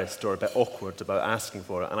embarrassed or a bit awkward about asking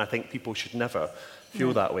for it. And I think people should never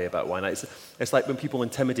feel that way about wine. It's like when people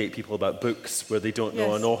intimidate people about books where they don't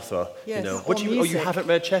know an author. Yes. Or you haven't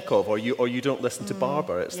read Chekhov, or you don't listen to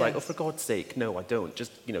Barber. It's like, oh, for God's sake, no, I don't.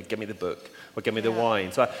 Just give me the book or give me the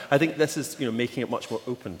wine. So I think this is making it much more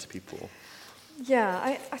open to people.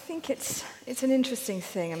 Yeah, I think it's an interesting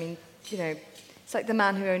thing. It's like the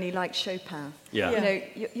man who only likes Chopin. Yeah.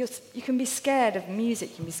 You can be scared of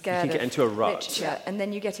music, you can be scared of get into a rut. literature, and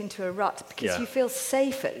then you get into a rut because you feel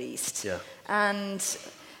safe at least. Yeah. And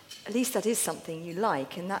at least that is something you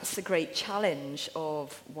like, and that's the great challenge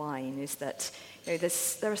of wine, is that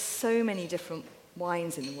there are so many different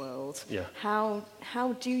wines in the world. Yeah. How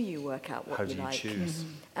do you work out what you like? How do you choose?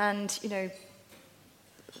 And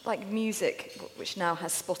like music, which now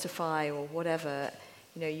has Spotify or whatever,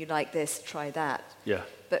 you like this, try that. Yeah.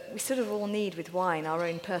 But we sort of all need, with wine, our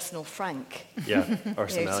own personal Frank. Yeah, or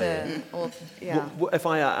sommelier. If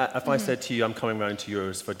I said to you, I'm coming round to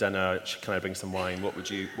yours for dinner, can I bring some wine? What would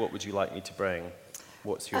you like me to bring?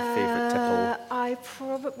 What's your favourite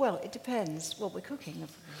tipple? Well, it depends what we're cooking.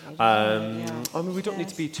 I mean, we don't need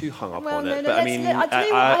to be too hung up on it, but I mean, there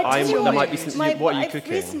might be something. What are you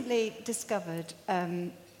cooking? I've recently discovered,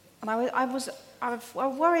 and I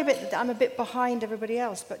worry a bit that I'm a bit behind everybody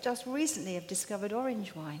else, but just recently I've discovered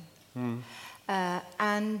orange wine.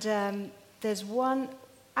 There's one.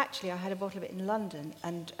 Actually, I had a bottle of it in London,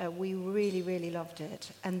 and we really, really loved it.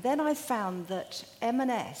 And then I found that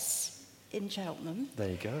M&S in Cheltenham. There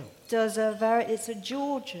you go. It's a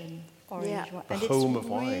Georgian orange wine. The and home it's of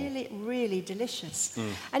wine. really, really delicious.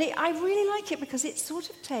 And I really like it because it sort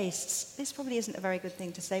of tastes, this probably isn't a very good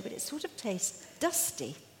thing to say, but it sort of tastes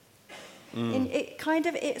dusty.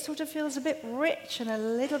 It sort of feels a bit rich and a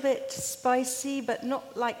little bit spicy, but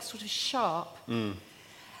not like sort of sharp.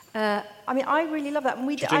 I mean, I really love that. And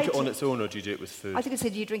do you drink it on its own, or do you do it with food? I think I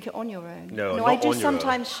said you drink it on your own. No, I do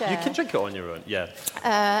sometimes share. You can drink it on your own, yeah.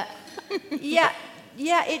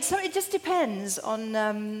 It just depends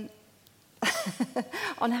on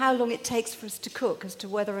on how long it takes for us to cook, as to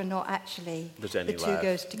whether or not actually the two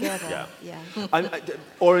goes together.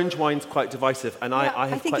 Orange wine's quite divisive, and I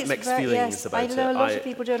have quite mixed feelings about it. I know a lot of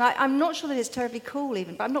people do, and I'm not sure that it's terribly cool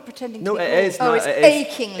even, but I'm not pretending to be cool. No, it is. Oh, it's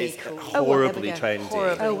achingly cool. It's horribly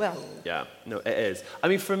trendy. Oh, well. Yeah, no, it is. I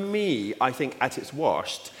mean, for me, I think at its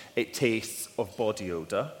worst, it tastes of body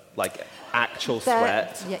odour, like actual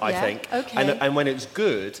sweat, I think. Okay. And when it's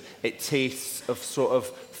good, it tastes of sort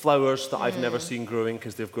of flowers that I've never seen growing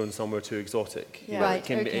because they've grown somewhere too exotic. Yeah. You know, Right, it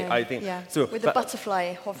can okay. be, I think. Yeah. So, With the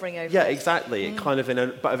butterfly hovering over yeah, it. exactly. It kind of in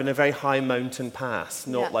a very high mountain pass,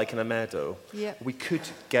 not like in a meadow. Yeah. We could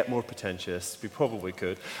get more pretentious. We probably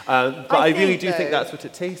could. But I really do think that's what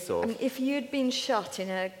it tastes of. I mean, if you'd been shut in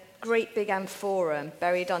a great big amphora,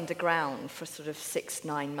 buried underground for sort of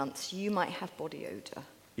 6-9 months, you might have body odour.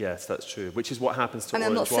 Yes, that's true. Which is what happens to And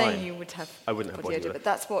orange I'm not wine. saying you would have I wouldn't have body body odour,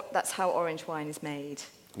 odour. but that's how orange wine is made.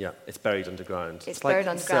 Yeah, it's buried underground. It's like buried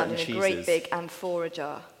underground in certain a great cheeses. big amphora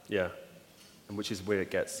jar. Yeah, and which is where it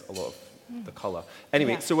gets a lot of the colour.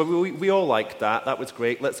 Anyway, so we all liked that. That was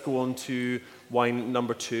great. Let's go on to wine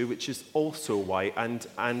number 2, which is also white and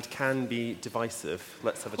can be divisive.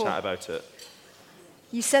 Let's have a chat about it.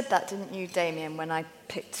 You said that, didn't you, Damien, when I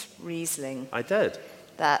picked Riesling? I did.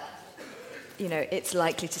 That, it's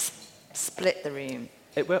likely to split the room.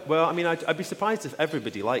 Well, I mean, I'd be surprised if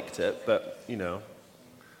everybody liked it, but,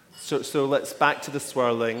 So let's back to the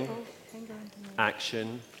swirling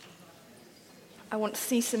action. I want to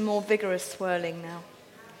see some more vigorous swirling now.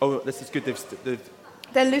 Oh, this is good.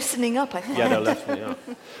 They're loosening up, I think. Yeah, they're loosening up.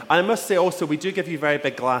 And I must say also, we do give you very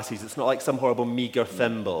big glasses. It's not like some horrible meagre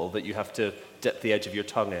thimble that you have to dip the edge of your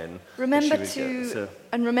tongue in. Remember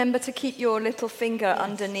to keep your little finger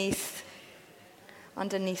underneath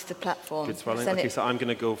the platform. Good swirling. Okay, so I'm going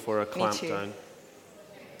to go for a clamp down.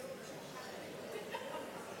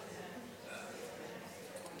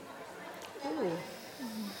 Ooh.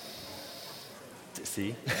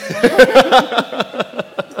 See?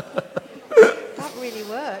 That really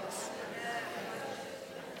works.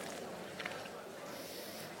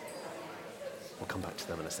 We'll come back to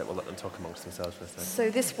them in a sec. We'll let them talk amongst themselves for a second. So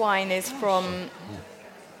this wine is from...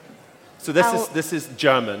 So this is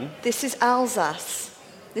German. This is Alsace.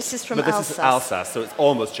 This is from Alsace. Alsace. This is Alsace, so it's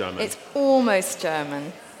almost German. It's almost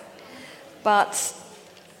German. But,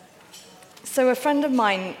 so a friend of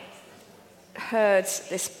mine heard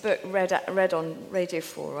this book read on Radio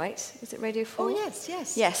 4, right? Is it Radio 4? Oh,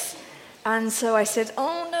 yes. Yes. And so I said,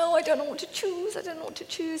 oh no, I don't know what to choose,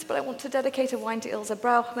 but I want to dedicate a wine to Ilse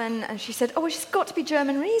Brauchmann. And she said, oh, it's got to be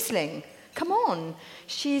German Riesling. Come on.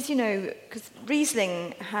 She's, because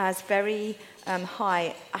Riesling has very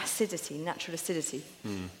high acidity, natural acidity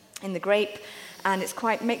in the grape, and it's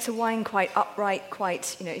makes a wine quite upright,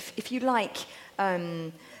 quite, if you like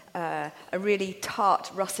a really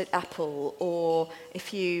tart russet apple, or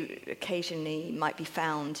if you occasionally might be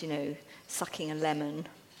found, sucking a lemon.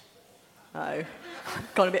 Oh,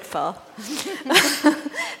 gone a bit far.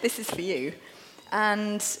 This is for you.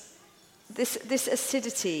 And this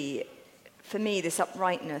acidity, for me, this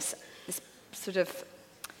uprightness, this sort of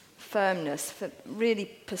firmness, really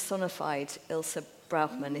personified Ilse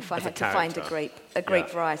Brauchmann, if I had to find a grape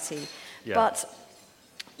variety. Yeah. But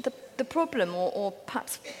the problem, or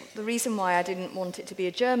perhaps the reason why I didn't want it to be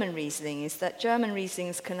a German Riesling, is that German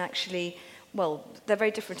Rieslings can actually, well, they're very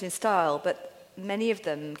different in style, but many of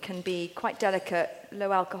them can be quite delicate,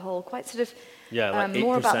 low alcohol, quite sort of like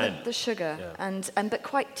more about the sugar, but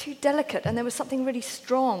quite too delicate. And there was something really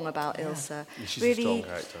strong about Ilse. She's really, a strong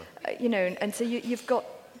character. And so you've got,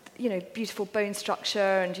 beautiful bone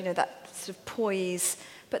structure and, that sort of poise,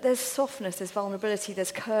 but there's softness, there's vulnerability,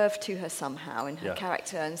 there's curve to her somehow in her Yeah.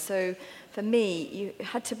 character. And so for me, it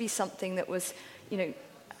had to be something that was,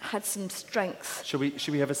 had some strength. Should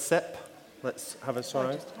we have a sip? Let's have a Sorry,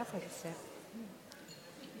 try. just have a sip.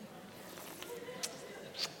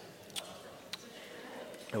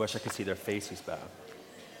 I wish I could see their faces better.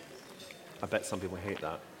 I bet some people hate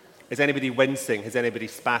that. Is anybody wincing? Has anybody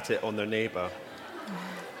spat it on their neighbour?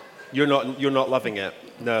 You're not loving it.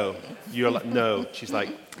 No. No. She's like,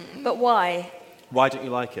 But why? why don't you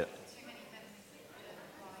like it?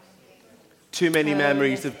 Too many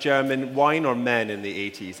memories of German wine or men in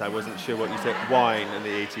the 80s. I wasn't sure what you said. Wine in the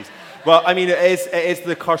 80s. Well, I mean, it is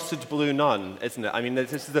the cursed blue nun, isn't it? I mean,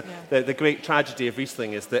 this is the great tragedy of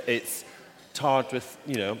Riesling is that it's tarred with,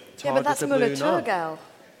 Yeah, tarred but that's with a blue nun. Müller-Thurgau.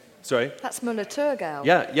 Sorry? That's Müller-Thurgau.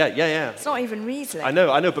 Yeah. It's not even Riesling. I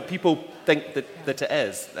know, but people think that it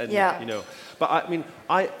is. And, Yeah. But I mean,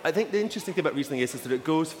 I think the interesting thing about Riesling is that it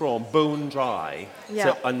goes from bone dry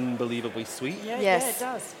Yeah. to unbelievably sweet. Yeah, Yes. yeah, it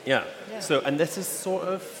does. Yeah. Yeah. So, and this is sort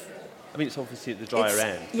of, I mean, it's obviously at the drier It's-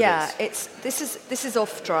 end. but Yeah, this is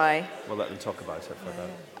off dry. we'll let them talk about it for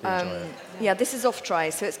that. Enjoy it. Yeah, this is off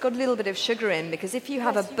dry, so it's got a little bit of sugar in because if you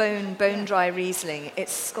have a bone dry Riesling,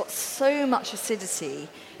 it's got so much acidity.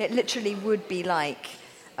 It literally would be like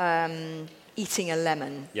eating a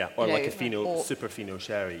lemon. Yeah, or you like know, a fino, or- super fino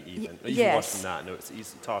sherry even. Even yes. worse than that. No,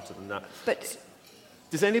 it's tartar than that. But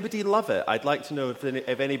Does anybody love it? I'd like to know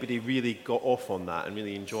if anybody really got off on that and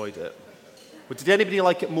really enjoyed it. But did anybody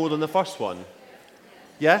like it more than the first one?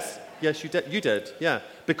 Yes? Yes, you did. You did, yeah.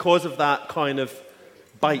 Because of that kind of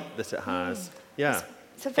bite that it has. Yeah.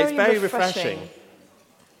 it's very refreshing.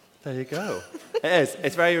 There you go. It is.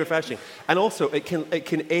 It's very refreshing. And also, it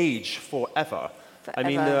can age forever. I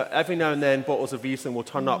mean, Forever. every now and then bottles of Riesling will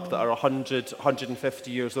turn up that are 100,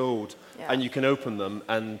 150 years old, Yeah. and you can open them,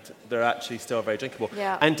 and they're actually still very drinkable.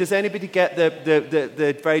 Yeah. And does anybody get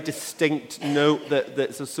the very distinct note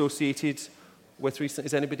that's associated with Riesling?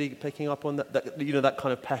 Is anybody picking up on that? That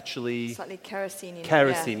kind of petrol-y... Slightly kerosene-y.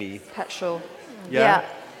 Kerosene-y. Yeah. Petrol. Yeah?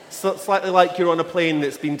 So, slightly like you're on a plane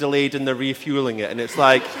that's been delayed and they're refueling it, and it's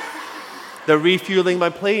like, they're refueling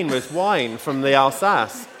my plane with wine from the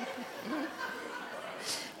Alsace.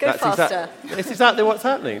 Go faster. It's exactly what's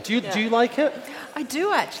happening. Do you like it? I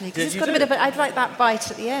do actually, Yeah, because it's you got a do. bit of I'd like that bite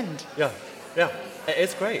at the end. Yeah. It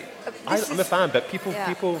is great. I'm a fan, but people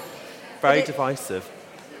Yeah. very But it- divisive.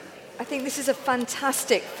 I think this is a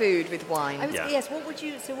fantastic food with wine. Yeah. Yes, what would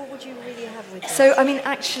you really have with that? So, I mean,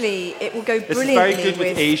 actually, it will go This is brilliantly very good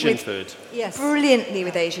with Asian food. Yes. Brilliantly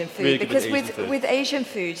with Asian food, Really good with because Asian food. with Asian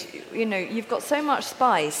food, you've got so much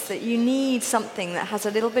spice that you need something that has a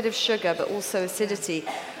little bit of sugar but also acidity.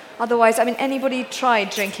 Otherwise, I mean, anybody tried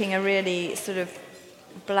drinking a really sort of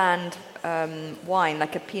bland wine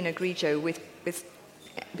like a Pinot Grigio with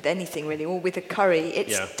anything really, or with a curry,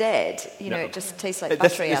 it's Yeah. dead. No. It just tastes like This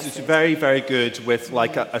buttery is acid. very, very good with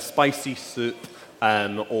like a spicy soup,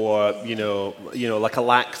 or like a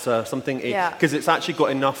laksa, something. Yeah. Because it's actually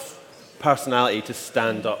got enough personality to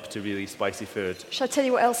stand up to really spicy food. Shall I tell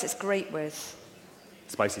you what else it's great with?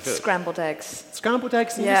 Spicy food. Scrambled eggs. Scrambled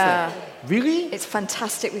eggs and Yeah. Riesling? Really? It's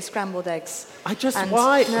fantastic with scrambled eggs.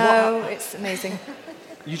 Why? No, it's amazing.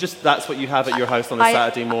 That's what you have at your house on a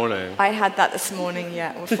Saturday morning. I had that this morning,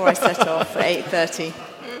 yeah, before I set off at 8:30.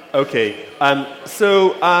 Okay, so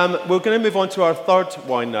we're going to move on to our third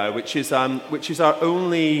wine now, which is our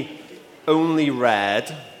only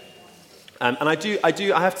red. And I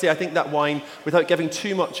have to say, I think that wine, without giving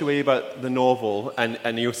too much away about the novel and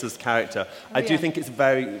Ilsa's character, I do think it's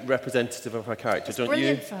very representative of her character, don't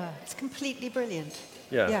Brilliant you? for her. It's completely brilliant.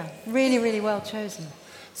 Yeah. Yeah, really, really well chosen.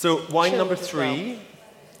 So wine Chilled number as 3,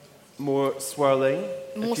 more swirling.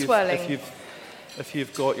 More If you've- swirling. If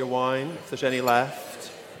you've got your wine, if there's any left.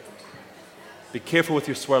 Be careful with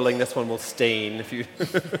your swirling, this one will stain if you...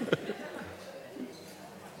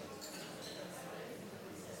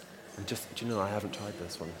 Do you know, I haven't tried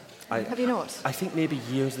this one. Have you not? I think maybe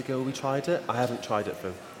years ago we tried it. I haven't tried it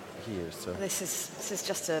for years, so... This is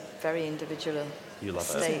just a very individual You love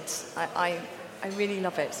it. state. I really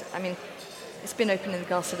love it. I mean, it's been open in the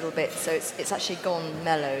glass a little bit, so it's actually gone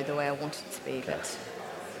mellow the way I want it to be. But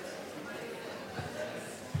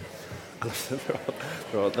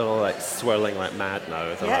they're all like swirling like mad now.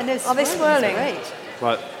 They're like- No, Are they swirling? Great.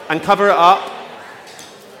 Right, and cover it up.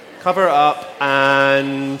 Cover it up,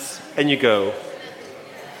 and in you go.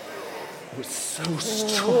 Oh, it's so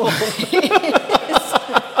strong.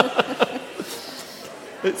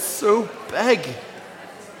 It's so big.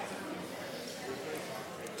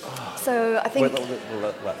 so I think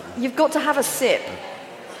Let them. you've got to have a sip,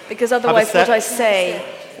 because otherwise sip. what I say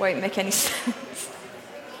won't make any sense.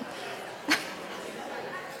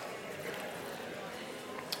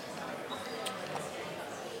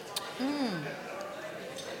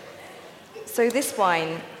 So this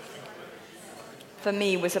wine, for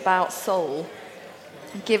me, was about soul,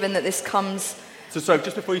 given that this comes... So sorry,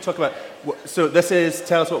 just before you talk about... So this is...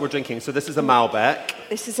 Tell us what we're drinking. So this is a Malbec.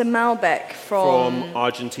 This is a Malbec from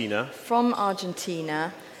Argentina. From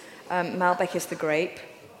Argentina. Malbec is the grape.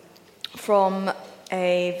 From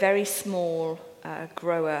a very small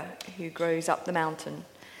grower who grows up the mountain.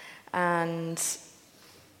 And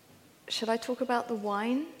should I talk about the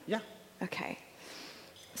wine? Yeah. Okay.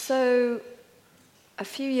 So a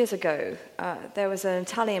few years ago, there was an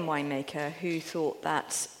Italian winemaker who thought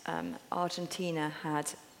that Argentina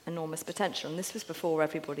had enormous potential. And this was before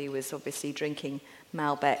everybody was obviously drinking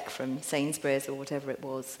Malbec from Sainsbury's or whatever it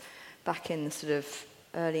was, back in the sort of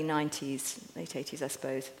early 90s, late 80s, I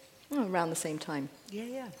suppose, around the same time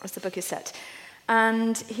as the book is set.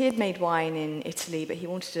 And he had made wine in Italy, but he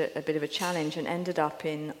wanted a bit of a challenge and ended up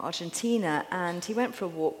in Argentina. And he went for a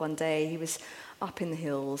walk one day. He was up in the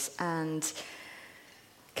hills and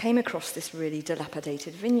came across this really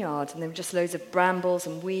dilapidated vineyard, and there were just loads of brambles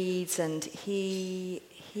and weeds, and he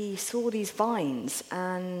saw these vines,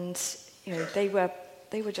 and they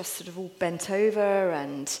were just sort of all bent over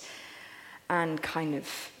and kind of,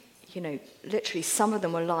 literally some of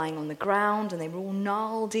them were lying on the ground, and they were all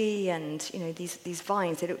gnarly, and these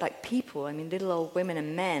vines, they looked like people. I mean, little old women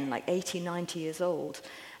and men, like 80, 90 years old.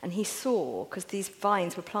 And he saw, because these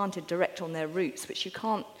vines were planted direct on their roots, which you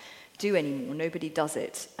can't do anymore. Nobody does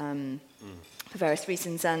it for various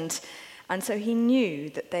reasons. And so he knew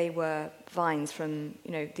that they were vines from,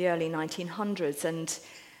 the early 1900s. And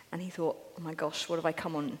he thought, oh my gosh, what have I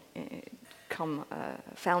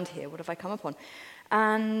found here? What have I come upon?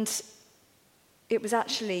 And it was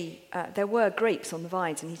actually, there were grapes on the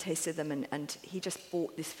vines, and he tasted them, and he just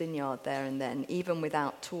bought this vineyard there and then, even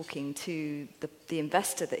without talking to the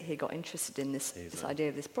investor that he got interested in this idea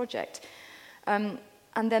of this project.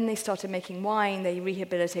 And then they started making wine. They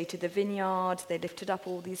rehabilitated the vineyard. They lifted up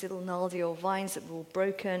all these little gnarly old vines that were all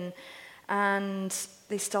broken, and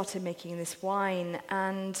they started making this wine,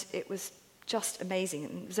 and it was just amazing.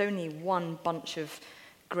 It was only one bunch of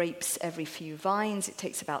grapes every few vines. It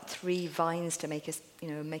takes about 3 vines to make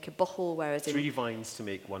a bottle, whereas 3 vines to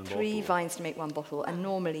make one bottle. 3 vines to make one bottle, and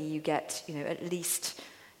normally you get at least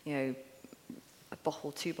a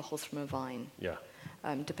bottle, 2 bottles from a vine. Yeah.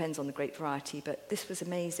 Depends on the grape variety, but this was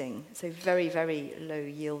amazing. So very, very low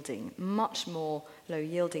yielding, much more low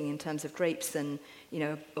yielding in terms of grapes than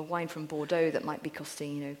a wine from Bordeaux that might be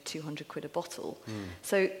costing 200 quid a bottle.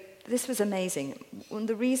 So this was amazing. And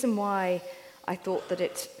the reason why I thought that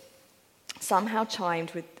it somehow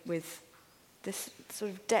chimed with this sort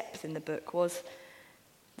of depth in the book was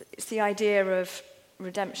it's the idea of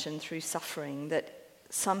redemption through suffering, that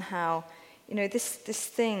somehow, this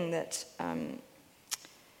thing that,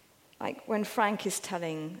 like when Frank is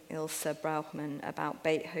telling Ilse Brauchmann about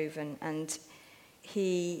Beethoven and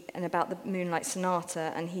about the Moonlight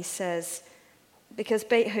Sonata, and he says, because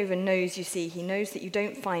Beethoven knows, he knows that you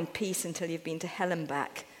don't find peace until you've been to hell and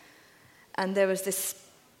back. And there was this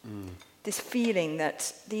feeling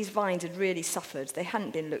that these vines had really suffered. They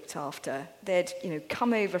hadn't been looked after. They'd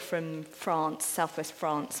come over from France, southwest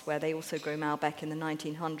France, where they also grow Malbec in the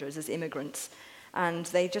 1900s as immigrants. And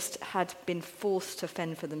they just had been forced to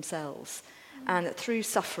fend for themselves. And that through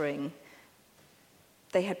suffering,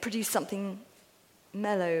 they had produced something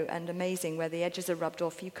mellow and amazing where the edges are rubbed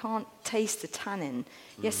off. You can't taste the tannin.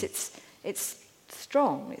 Yes, it's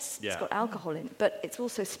strong. It's got alcohol in it, but it's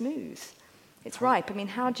also smooth. It's ripe. I mean,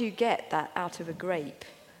 how do you get that out of a grape?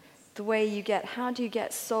 How do you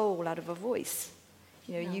get soul out of a voice?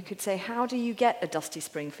 You could say, how do you get a Dusty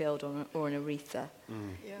Springfield or an Aretha?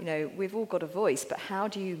 We've all got a voice, but how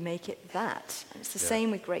do you make it that? And it's the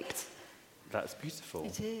same with grapes. That's beautiful.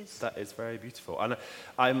 It is. That is very beautiful.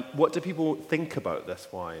 And what do people think about this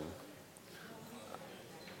wine?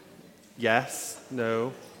 Yes?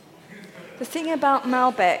 No? The thing about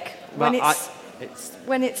Malbec,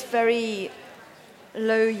 when it's very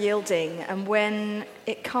low yielding and when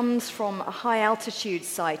it comes from a high altitude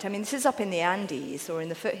site, I mean, this is up in the Andes or in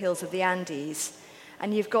the foothills of the Andes,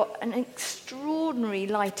 and you've got an extraordinary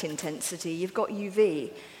light intensity, you've got UV,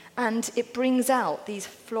 and it brings out these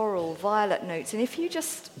floral violet notes. And if you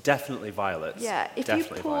just... Definitely violets. Yeah, if you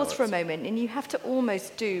pause for a moment, and you have to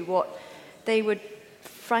almost do what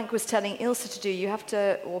Frank was telling Ilse to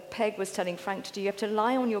do, or Peg was telling Frank to do, you have to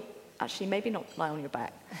lie on your... Actually, maybe not lie on your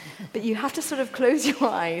back, but you have to sort of close your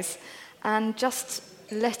eyes and just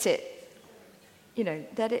let it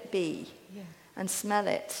be and smell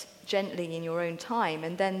it gently in your own time,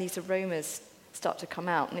 and then these aromas start to come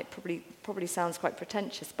out, and it probably sounds quite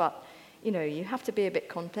pretentious, but you have to be a bit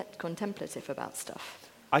contemplative about stuff.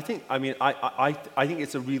 I think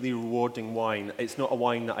it's a really rewarding wine. It's not a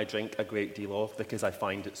wine that I drink a great deal of because I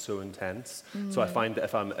find it so intense. So I find that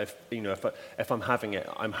if I'm having it,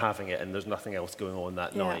 I'm having it, and there's nothing else going on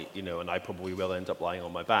that night, and I probably will end up lying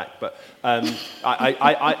on my back. But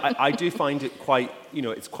I do find it quite,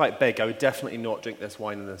 it's quite big. I would definitely not drink this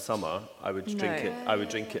wine in the summer. I would drink it. I would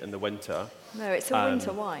drink it in the winter. No, it's a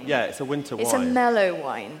winter wine. Yeah, it's a winter wine. It's a mellow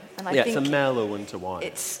wine, and I think it's a mellow winter wine.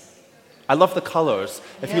 I love the colours.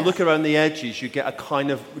 If you look around the edges, you get a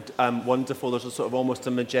kind of wonderful, there's a sort of almost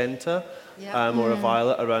a magenta or a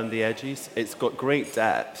violet around the edges. It's got great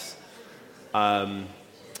depth. I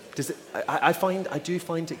do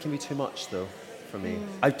find it can be too much, though, for me.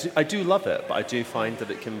 I do love it, but I do find that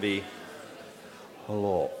it can be a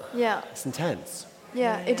lot. Yeah. It's intense.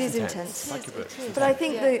 Yeah, it is intense. Like a book. But I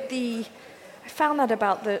think I found that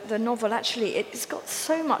about the novel, actually, it's got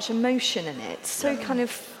so much emotion in it, so kind of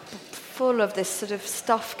full of this sort of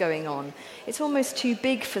stuff going on. It's almost too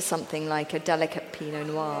big for something like a delicate Pinot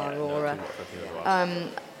Noir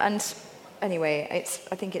and anyway,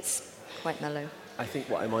 I think it's quite mellow. I think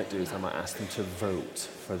what I might do is I might ask them to vote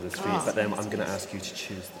for the three, but then I'm going to ask you to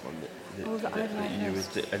choose the one that you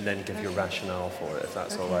would, and then give your rationale for it, if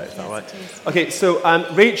that's all right. Is that all right? Okay, so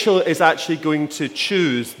Rachel is actually going to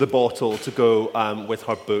choose the bottle to go with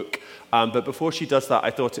her book. But before she does that,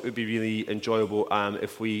 I thought it would be really enjoyable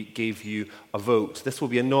if we gave you a vote. This will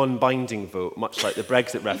be a non-binding vote, much like the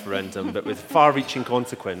Brexit referendum, but with far-reaching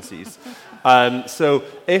consequences. So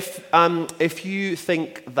if you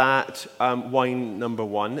think that wine number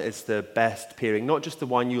one is the best pairing, not just the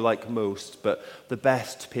wine you like most, but the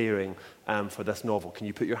best pairing for this novel, can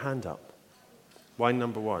you put your hand up? Wine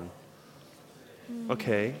number one.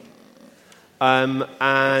 Okay.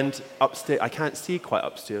 And upstairs, I can't see quite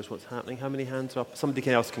upstairs what's happening. How many hands are up? Somebody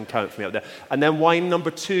else can count for me up there. And then wine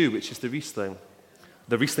number two, which is the Riesling.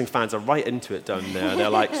 The Riesling fans are right into it down there.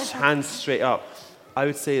 They're like hands straight up. I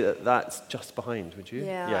would say that that's just behind, would you?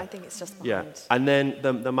 Yeah. I think it's just behind. Yeah. And then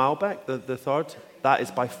the Malbec, the third, that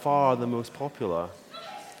is by far the most popular.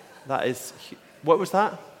 That is, what was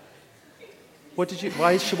that? What did you,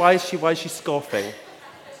 why is she scoffing?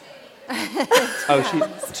 Two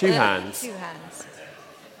hands. Two hands.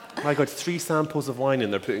 My God, 3 samples of wine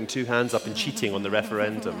and they're putting 2 hands up and cheating on the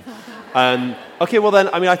referendum. Okay, well then,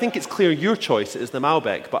 I think it's clear your choice is the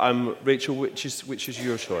Malbec, but Rachel, which is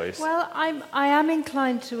your choice? Well, I am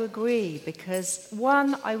inclined to agree because,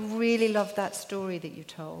 one, I really love that story that you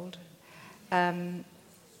told. And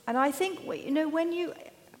I think,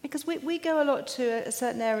 because we go a lot to a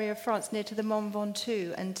certain area of France near to the Mont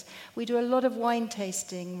Ventoux, and we do a lot of wine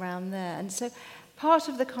tasting around there. And so part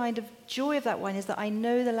of the kind of joy of that wine is that I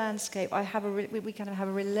know the landscape. We kind of have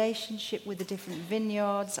a relationship with the different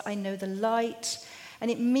vineyards. I know the light, and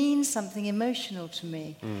it means something emotional to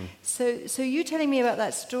me. So you telling me about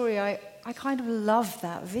that story, I kind of love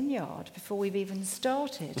that vineyard before we've even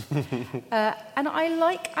started. And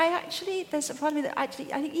there's a part of me that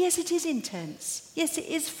actually, I think, yes, it is intense. Yes, it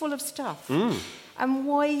is full of stuff. And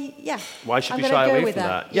why should we shy away from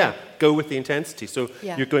that? Yeah, go with the intensity. So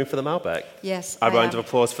you're going for the Malbec? Yes, A round of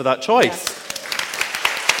applause for that choice. Yeah.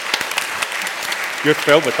 You're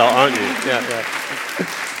thrilled with that, aren't you?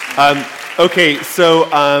 Yeah. Okay, so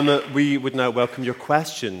we would now welcome your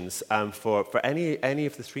questions for any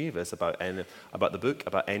of the three of us about the book,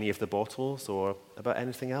 about any of the bottles, or about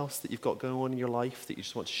anything else that you've got going on in your life that you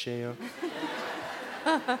just want to share.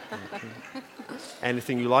 Okay.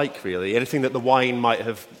 Anything you like, really. Anything that the wine might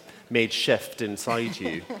have made shift inside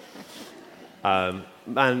you.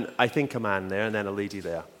 And I think a man there and then a lady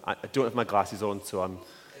there. I don't have my glasses on, so I'm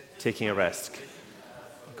taking a risk.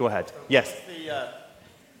 Go ahead. Yes?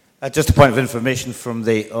 Just a point of information from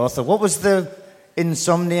the author. What was the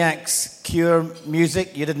Insomniac's Cure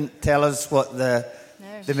music? You didn't tell us what the...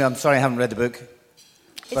 No. I'm sorry, I haven't read the book.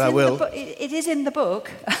 But I will. It is in the book.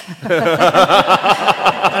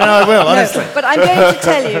 I will, honestly. No, but I'm going to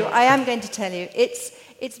tell you, I am going to tell you, it's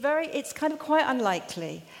kind of quite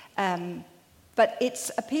unlikely, but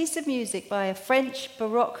it's a piece of music by a French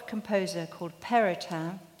Baroque composer called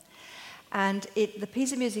Perotin, and the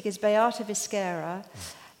piece of music is Beata Viscera,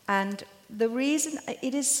 and the reason,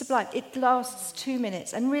 it is sublime. It lasts 2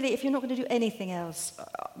 minutes. And really, if you're not going to do anything else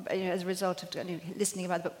as a result of listening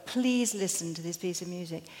about the book, please listen to this piece of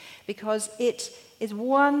music. Because it is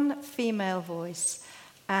one female voice,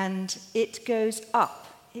 and it goes up.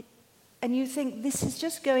 And you think, this is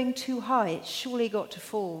just going too high. It's surely got to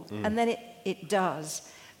fall. And then it does.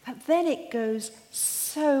 But then it goes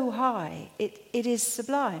so high. It is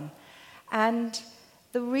sublime. And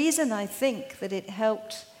the reason I think that it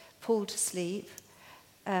helped Paul to sleep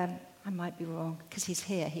I might be wrong, because he's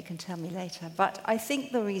here, he can tell me later. But I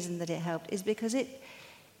think the reason that it helped is because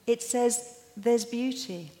it says there's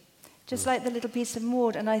beauty, just like the little piece of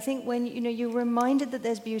Maud. And I think when you're reminded that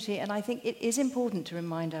there's beauty, and I think it is important to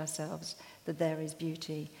remind ourselves that there is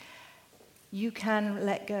beauty, you can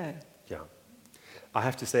let go. Yeah. I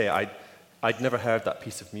have to say, I'd never heard that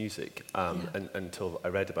piece of music until I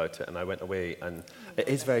read about it, and I went away, and it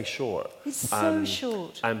is very short. It's so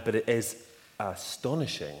short. But it is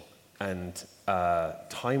astonishing and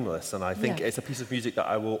timeless, and I think it's a piece of music that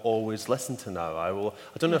I will always listen to now. I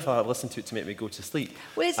don't know if I'll listen to it to make me go to sleep.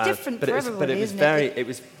 Well, it's different for everybody, but it was isn't very, it?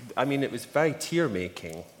 it was very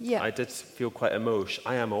tear-making. Yeah. I did feel quite emotional.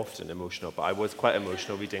 I am often emotional, but I was quite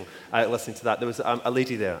emotional listening to that. There was a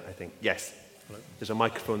lady there, I think. Yes. There's a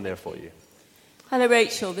microphone there for you. Hello,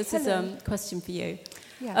 Rachel. This is a question for you.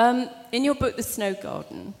 Yeah. In your book, The Snow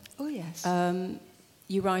Garden, Oh, yes.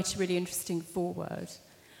 you write a really interesting foreword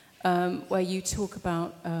where you talk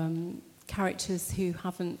about characters who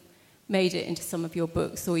haven't made it into some of your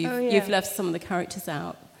books, or you've left some of the characters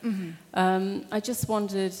out. Mm-hmm. I just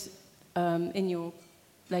wondered, in your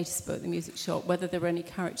latest book, The Music Shop, whether there were any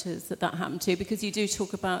characters that happened to, because you do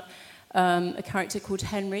talk about a character called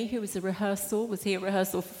Henry, who was a rehearsal. Was he a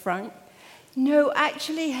rehearsal for Frank? No,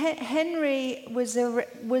 actually, Henry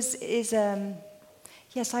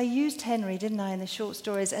yes, I used Henry, didn't I, in the short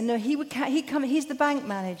stories? And no, he's the bank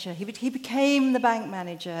manager. He became the bank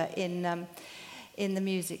manager in the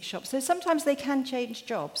music shop. So sometimes they can change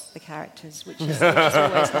jobs, the characters, which is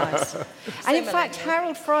always nice. And in fact,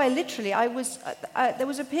 Harold Fry, literally, there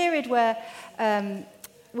was a period where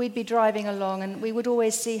we'd be driving along and we would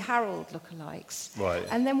always see Harold lookalikes. Right.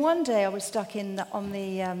 And then one day I was stuck on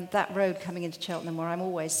that road coming into Cheltenham where I'm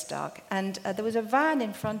always stuck, and there was a van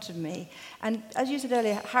in front of me. And as you said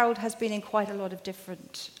earlier, Harold has been in quite a lot of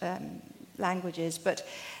different languages, but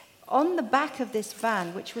on the back of this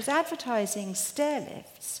van, which was advertising stair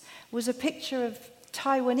lifts, was a picture of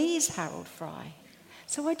Taiwanese Harold Fry.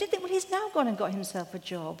 So I did think, well, he's now gone and got himself a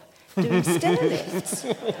job doing stair lifts,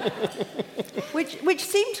 which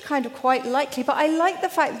seemed kind of quite likely. But I like the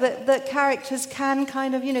fact that characters can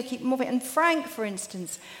kind of, keep moving. And Frank, for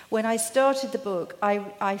instance, when I started the book,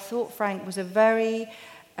 I thought Frank was a very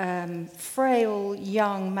frail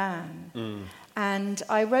young man. Mm. And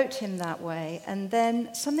I wrote him that way. And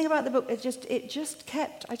then something about the book, I just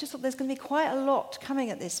thought there's going to be quite a lot coming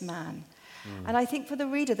at this man. Mm. And I think for the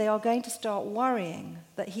reader, they are going to start worrying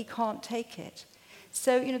that he can't take it.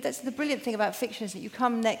 So, that's the brilliant thing about fiction, is that you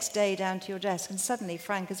come next day down to your desk and suddenly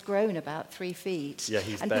Frank has grown about 3 feet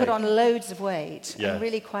and big. Put on loads of weight and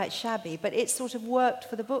really quite shabby. But it sort of worked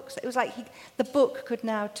for the book. So it was like the book could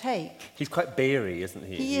now take. He's quite beery, isn't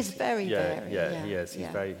he? He is very beery. Yeah, he is. He's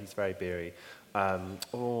very beery.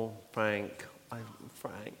 Frank.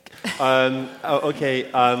 Okay.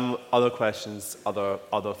 Other questions?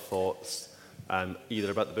 Other thoughts?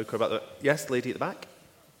 Either about the book or about the... Yes, lady at the back.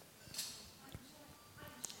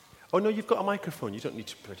 Oh, no, you've got a microphone. You don't need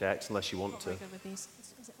to project unless you want to. Is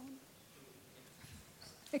it on?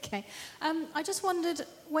 Okay. I just wondered,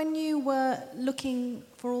 when you were looking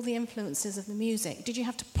for all the influences of the music, did you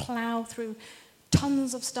have to plough through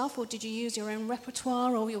tons of stuff, or did you use your own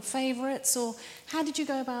repertoire or your favourites, or how did you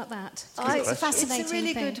go about that? It's a fascinating It's a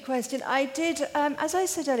really thing. good question. I did, as I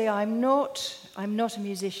said earlier, I'm not a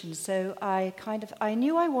musician, so I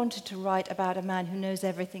knew I wanted to write about a man who knows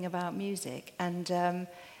everything about music,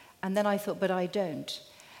 and then I thought, but I don't.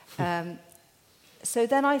 So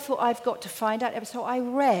then I thought, I've got to find out. So I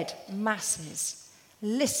read masses,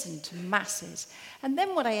 listened to masses. And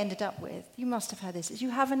then what I ended up with, you must have had this, is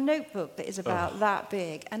you have a notebook that is about that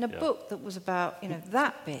big, and a book that was about,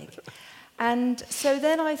 that big. And so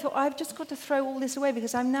then I thought, I've just got to throw all this away,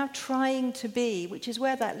 because I'm now trying to be, which is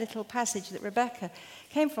where that little passage that Rebecca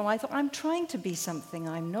came from. I thought, I'm trying to be something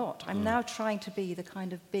I'm not. I'm now trying to be the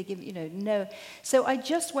kind of big, no. So I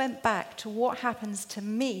just went back to what happens to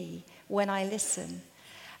me when I listen.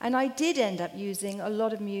 And I did end up using a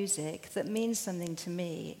lot of music that means something to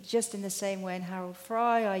me, just in the same way in Harold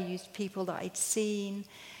Fry. I used people that I'd seen.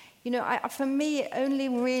 For me, it only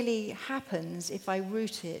really happens if I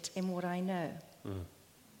root it in what I know. Mm.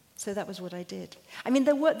 So that was what I did. I mean,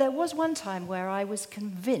 there was one time where I was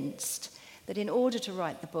convinced that in order to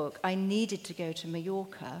write the book, I needed to go to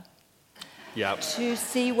Mallorca to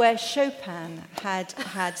see where Chopin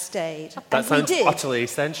had stayed. That sounds utterly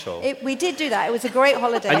essential. We did do that. It was a great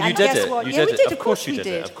holiday. And you did guess it. What? You yeah, did we did. Of course you did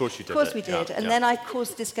did. it. Of course you did. Of course we did. Yeah, and then I, of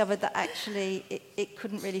course, discovered that actually it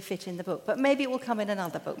couldn't really fit in the book. But maybe it will come in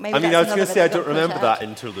another book. Maybe I was going to say, I don't remember that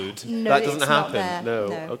interlude. No, that doesn't it's happen. Not there.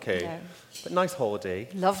 No. Okay. No. But nice holiday.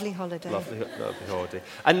 Lovely holiday. Lovely holiday.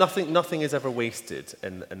 And nothing is ever wasted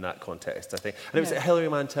in that context, I think. And it was Hilary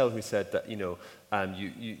Mantel who said that, you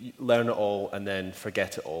learn it all and then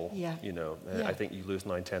forget it all. Yeah. I think you lose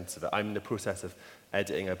 9/10 of it. I'm in the process of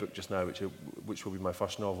editing a book just now, which will be my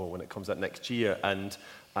first novel when it comes out next year. And,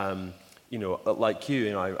 like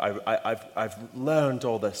you, I've learned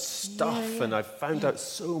all this stuff and I've found out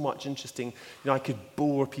so much interesting. I could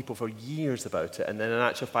bore people for years about it, and then in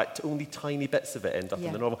actual fact, only tiny bits of it end up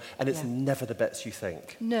in the novel, and it's never the bits you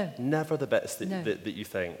think. No. Never the bits that you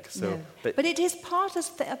think. So, no. But it is part of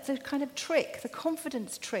the kind of trick, the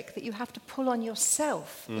confidence trick that you have to pull on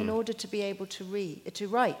yourself in order to be able to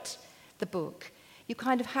write the book. You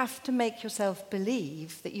kind of have to make yourself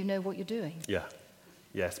believe that you know what you're doing. Yeah.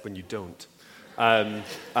 Yes, when you don't.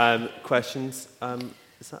 Questions?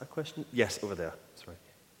 Is that a question? Yes, over there. Sorry.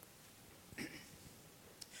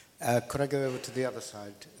 Could I go over to the other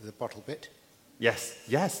side, the bottle bit?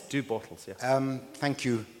 Yes, do bottles, yes. Thank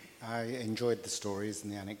you. I enjoyed the stories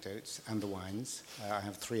and the anecdotes and the wines. I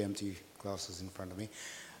have 3 empty glasses in front of me.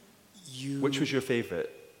 Which was your favourite?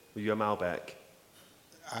 Were you a Malbec?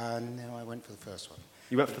 No, I went for the first one.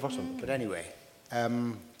 You went for the first one? But anyway,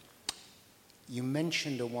 you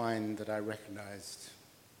mentioned a wine that I recognised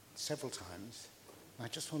several times. I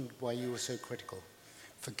just wondered why you were so critical.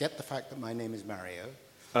 Forget the fact that my name is Mario.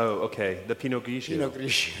 Oh, okay. The Pinot Grigio. Pinot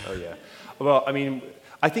Grigio. Oh, yeah. Well, I mean,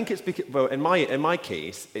 I think it's because, well, in my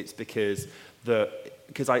case, it's because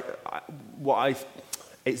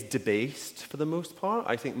it's debased for the most part.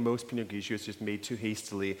 I think most Pinot Grigio is just made too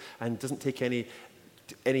hastily and doesn't take any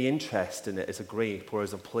interest in it as a grape or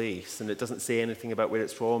as a place, and it doesn't say anything about where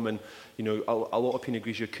it's from. And a lot of Pinot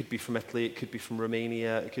Grigio could be from Italy, it could be from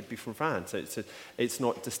Romania, it could be from France. It's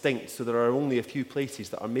not distinct. So there are only a few places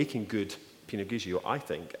that are making good Pinot Grigio, I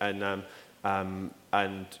think. And I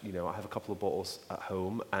have a couple of bottles at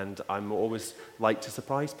home, and I'm always like to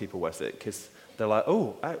surprise people with it, because they're like,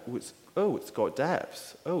 it's got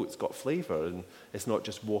depth, it's got flavour, and it's not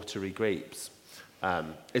just watery grapes.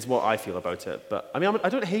 Is what I feel about it. But I mean, I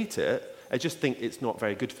don't hate it. I just think it's not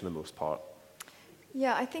very good for the most part.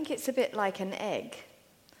 Yeah, I think it's a bit like an egg.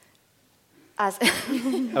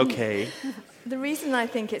 Okay. The reason I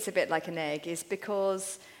think it's a bit like an egg is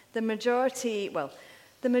because the majority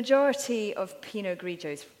of Pinot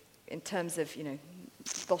Grigios, in terms of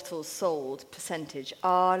bottles sold percentage,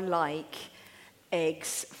 are like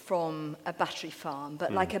eggs from a battery farm,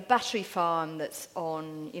 but like a battery farm that's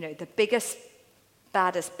on the biggest,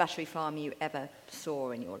 baddest battery farm you ever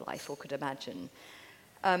saw in your life or could imagine.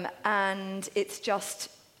 And it's just,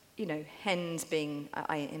 hens being,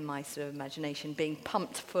 in my sort of imagination, being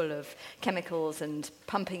pumped full of chemicals and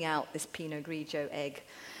pumping out this Pinot Grigio egg.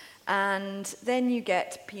 And then you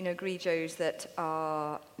get Pinot Grigios that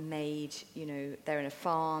are made, they're in a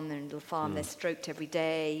farm, they're in a little farm, they're stroked every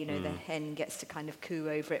day, the hen gets to kind of coo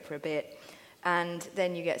over it for a bit. And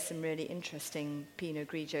then you get some really interesting Pinot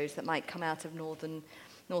Grigios that might come out of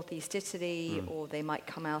northeast Italy, or they might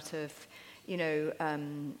come out of,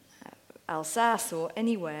 Alsace or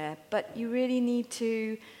anywhere. But you really need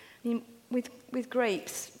to, with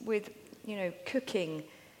grapes, with cooking,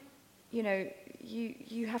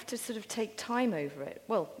 you have to sort of take time over it.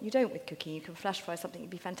 Well, you don't with cooking. You can flash fry something,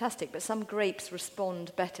 it'd be fantastic. But some grapes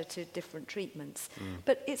respond better to different treatments.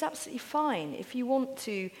 But it's absolutely fine if you want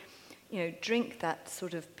to, drink that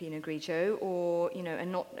sort of Pinot Grigio, or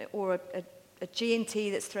a G&T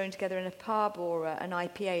that's thrown together in a pub, or an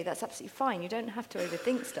IPA. That's absolutely fine. You don't have to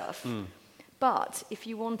overthink stuff. But if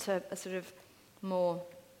you want a sort of more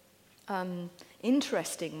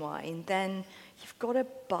interesting wine, then you've got to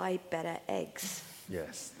buy better eggs.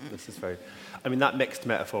 Yes, this is very. I mean, that mixed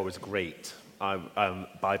metaphor was great.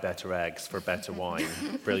 Buy better eggs for better wine.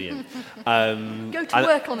 Brilliant. Go to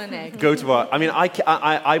work on an egg. Go to work. I mean,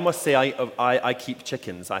 I must say I keep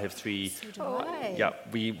chickens. I have 3. So do I. Yeah,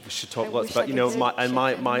 we should talk lots about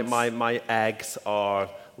my eggs are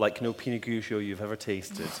like no Pinot Grigio you've ever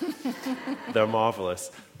tasted. They're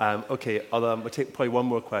marvelous. Okay, we'll take probably one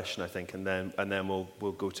more question, I think, and then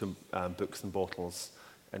we'll go to books and bottles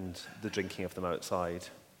and the drinking of them outside.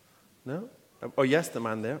 No? Oh yes, the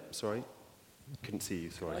man there. Sorry. Couldn't see you,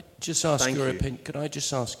 sorry. Could I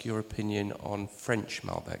just ask your opinion on French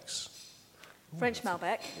Malbecs? French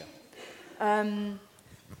Malbec? Yeah.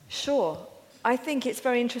 Sure. I think it's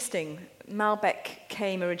very interesting. Malbec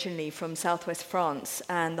came originally from southwest France,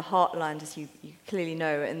 and the heartland, as you clearly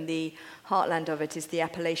know, and the heartland of it is the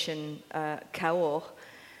Appalachian Cahors,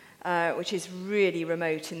 which is really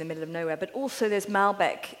remote in the middle of nowhere. But also there's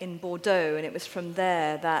Malbec in Bordeaux, and it was from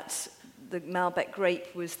there that the Malbec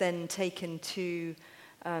grape was then taken to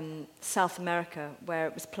South America, where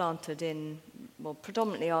it was planted in, well,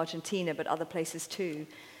 predominantly Argentina, but other places too.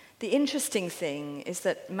 The interesting thing is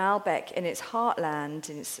that Malbec, in its heartland,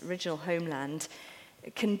 in its original homeland,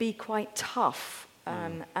 can be quite tough,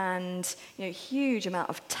 and huge amount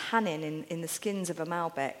of tannin in the skins of a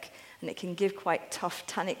Malbec, and it can give quite tough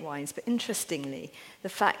tannic wines. But interestingly, the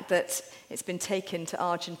fact that it's been taken to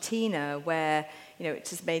Argentina, where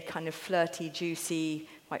it's just made kind of flirty, juicy,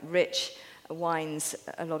 quite rich wines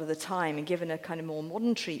a lot of the time, and given a kind of more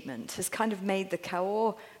modern treatment, has kind of made the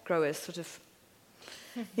Cahors growers sort of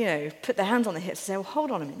put their hands on their hips and say, well,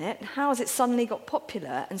 hold on a minute, how has it suddenly got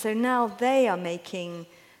popular? And so now they are making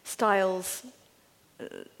styles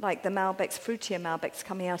like the Malbecs, fruitier Malbecs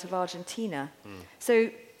coming out of Argentina. So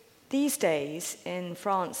these days in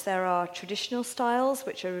France, there are traditional styles,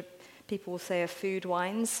 which are, people will say, are food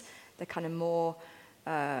wines. They're kind of more,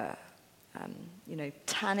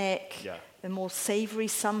 tannic. Yeah. They're more savory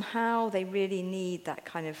somehow. They really need that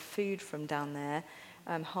kind of food from down there,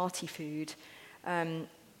 hearty food. And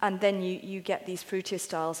then you get these fruitier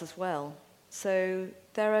styles as well. So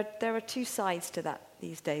there are two sides to that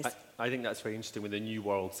these days. I think that's very interesting when the new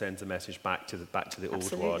world sends a message back to the old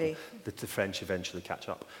Absolutely. world, that the French eventually catch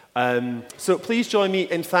up. So please join me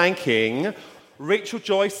in thanking Rachel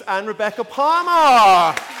Joyce and Rebecca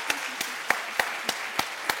Palmer.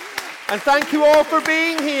 And thank you all for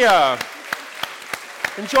being here.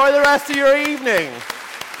 Enjoy the rest of your evening.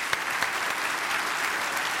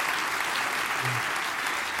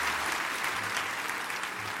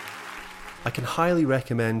 I can highly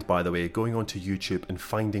recommend, by the way, going onto YouTube and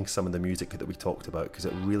finding some of the music that we talked about, because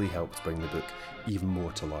it really helps bring the book even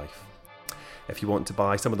more to life. If you want to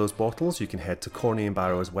buy some of those bottles, you can head to Corney &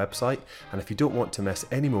 Barrow's website, and if you don't want to miss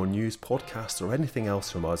any more news, podcasts or anything else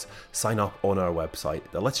from us, sign up on our website,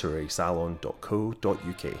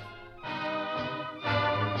 theliterarysalon.co.uk.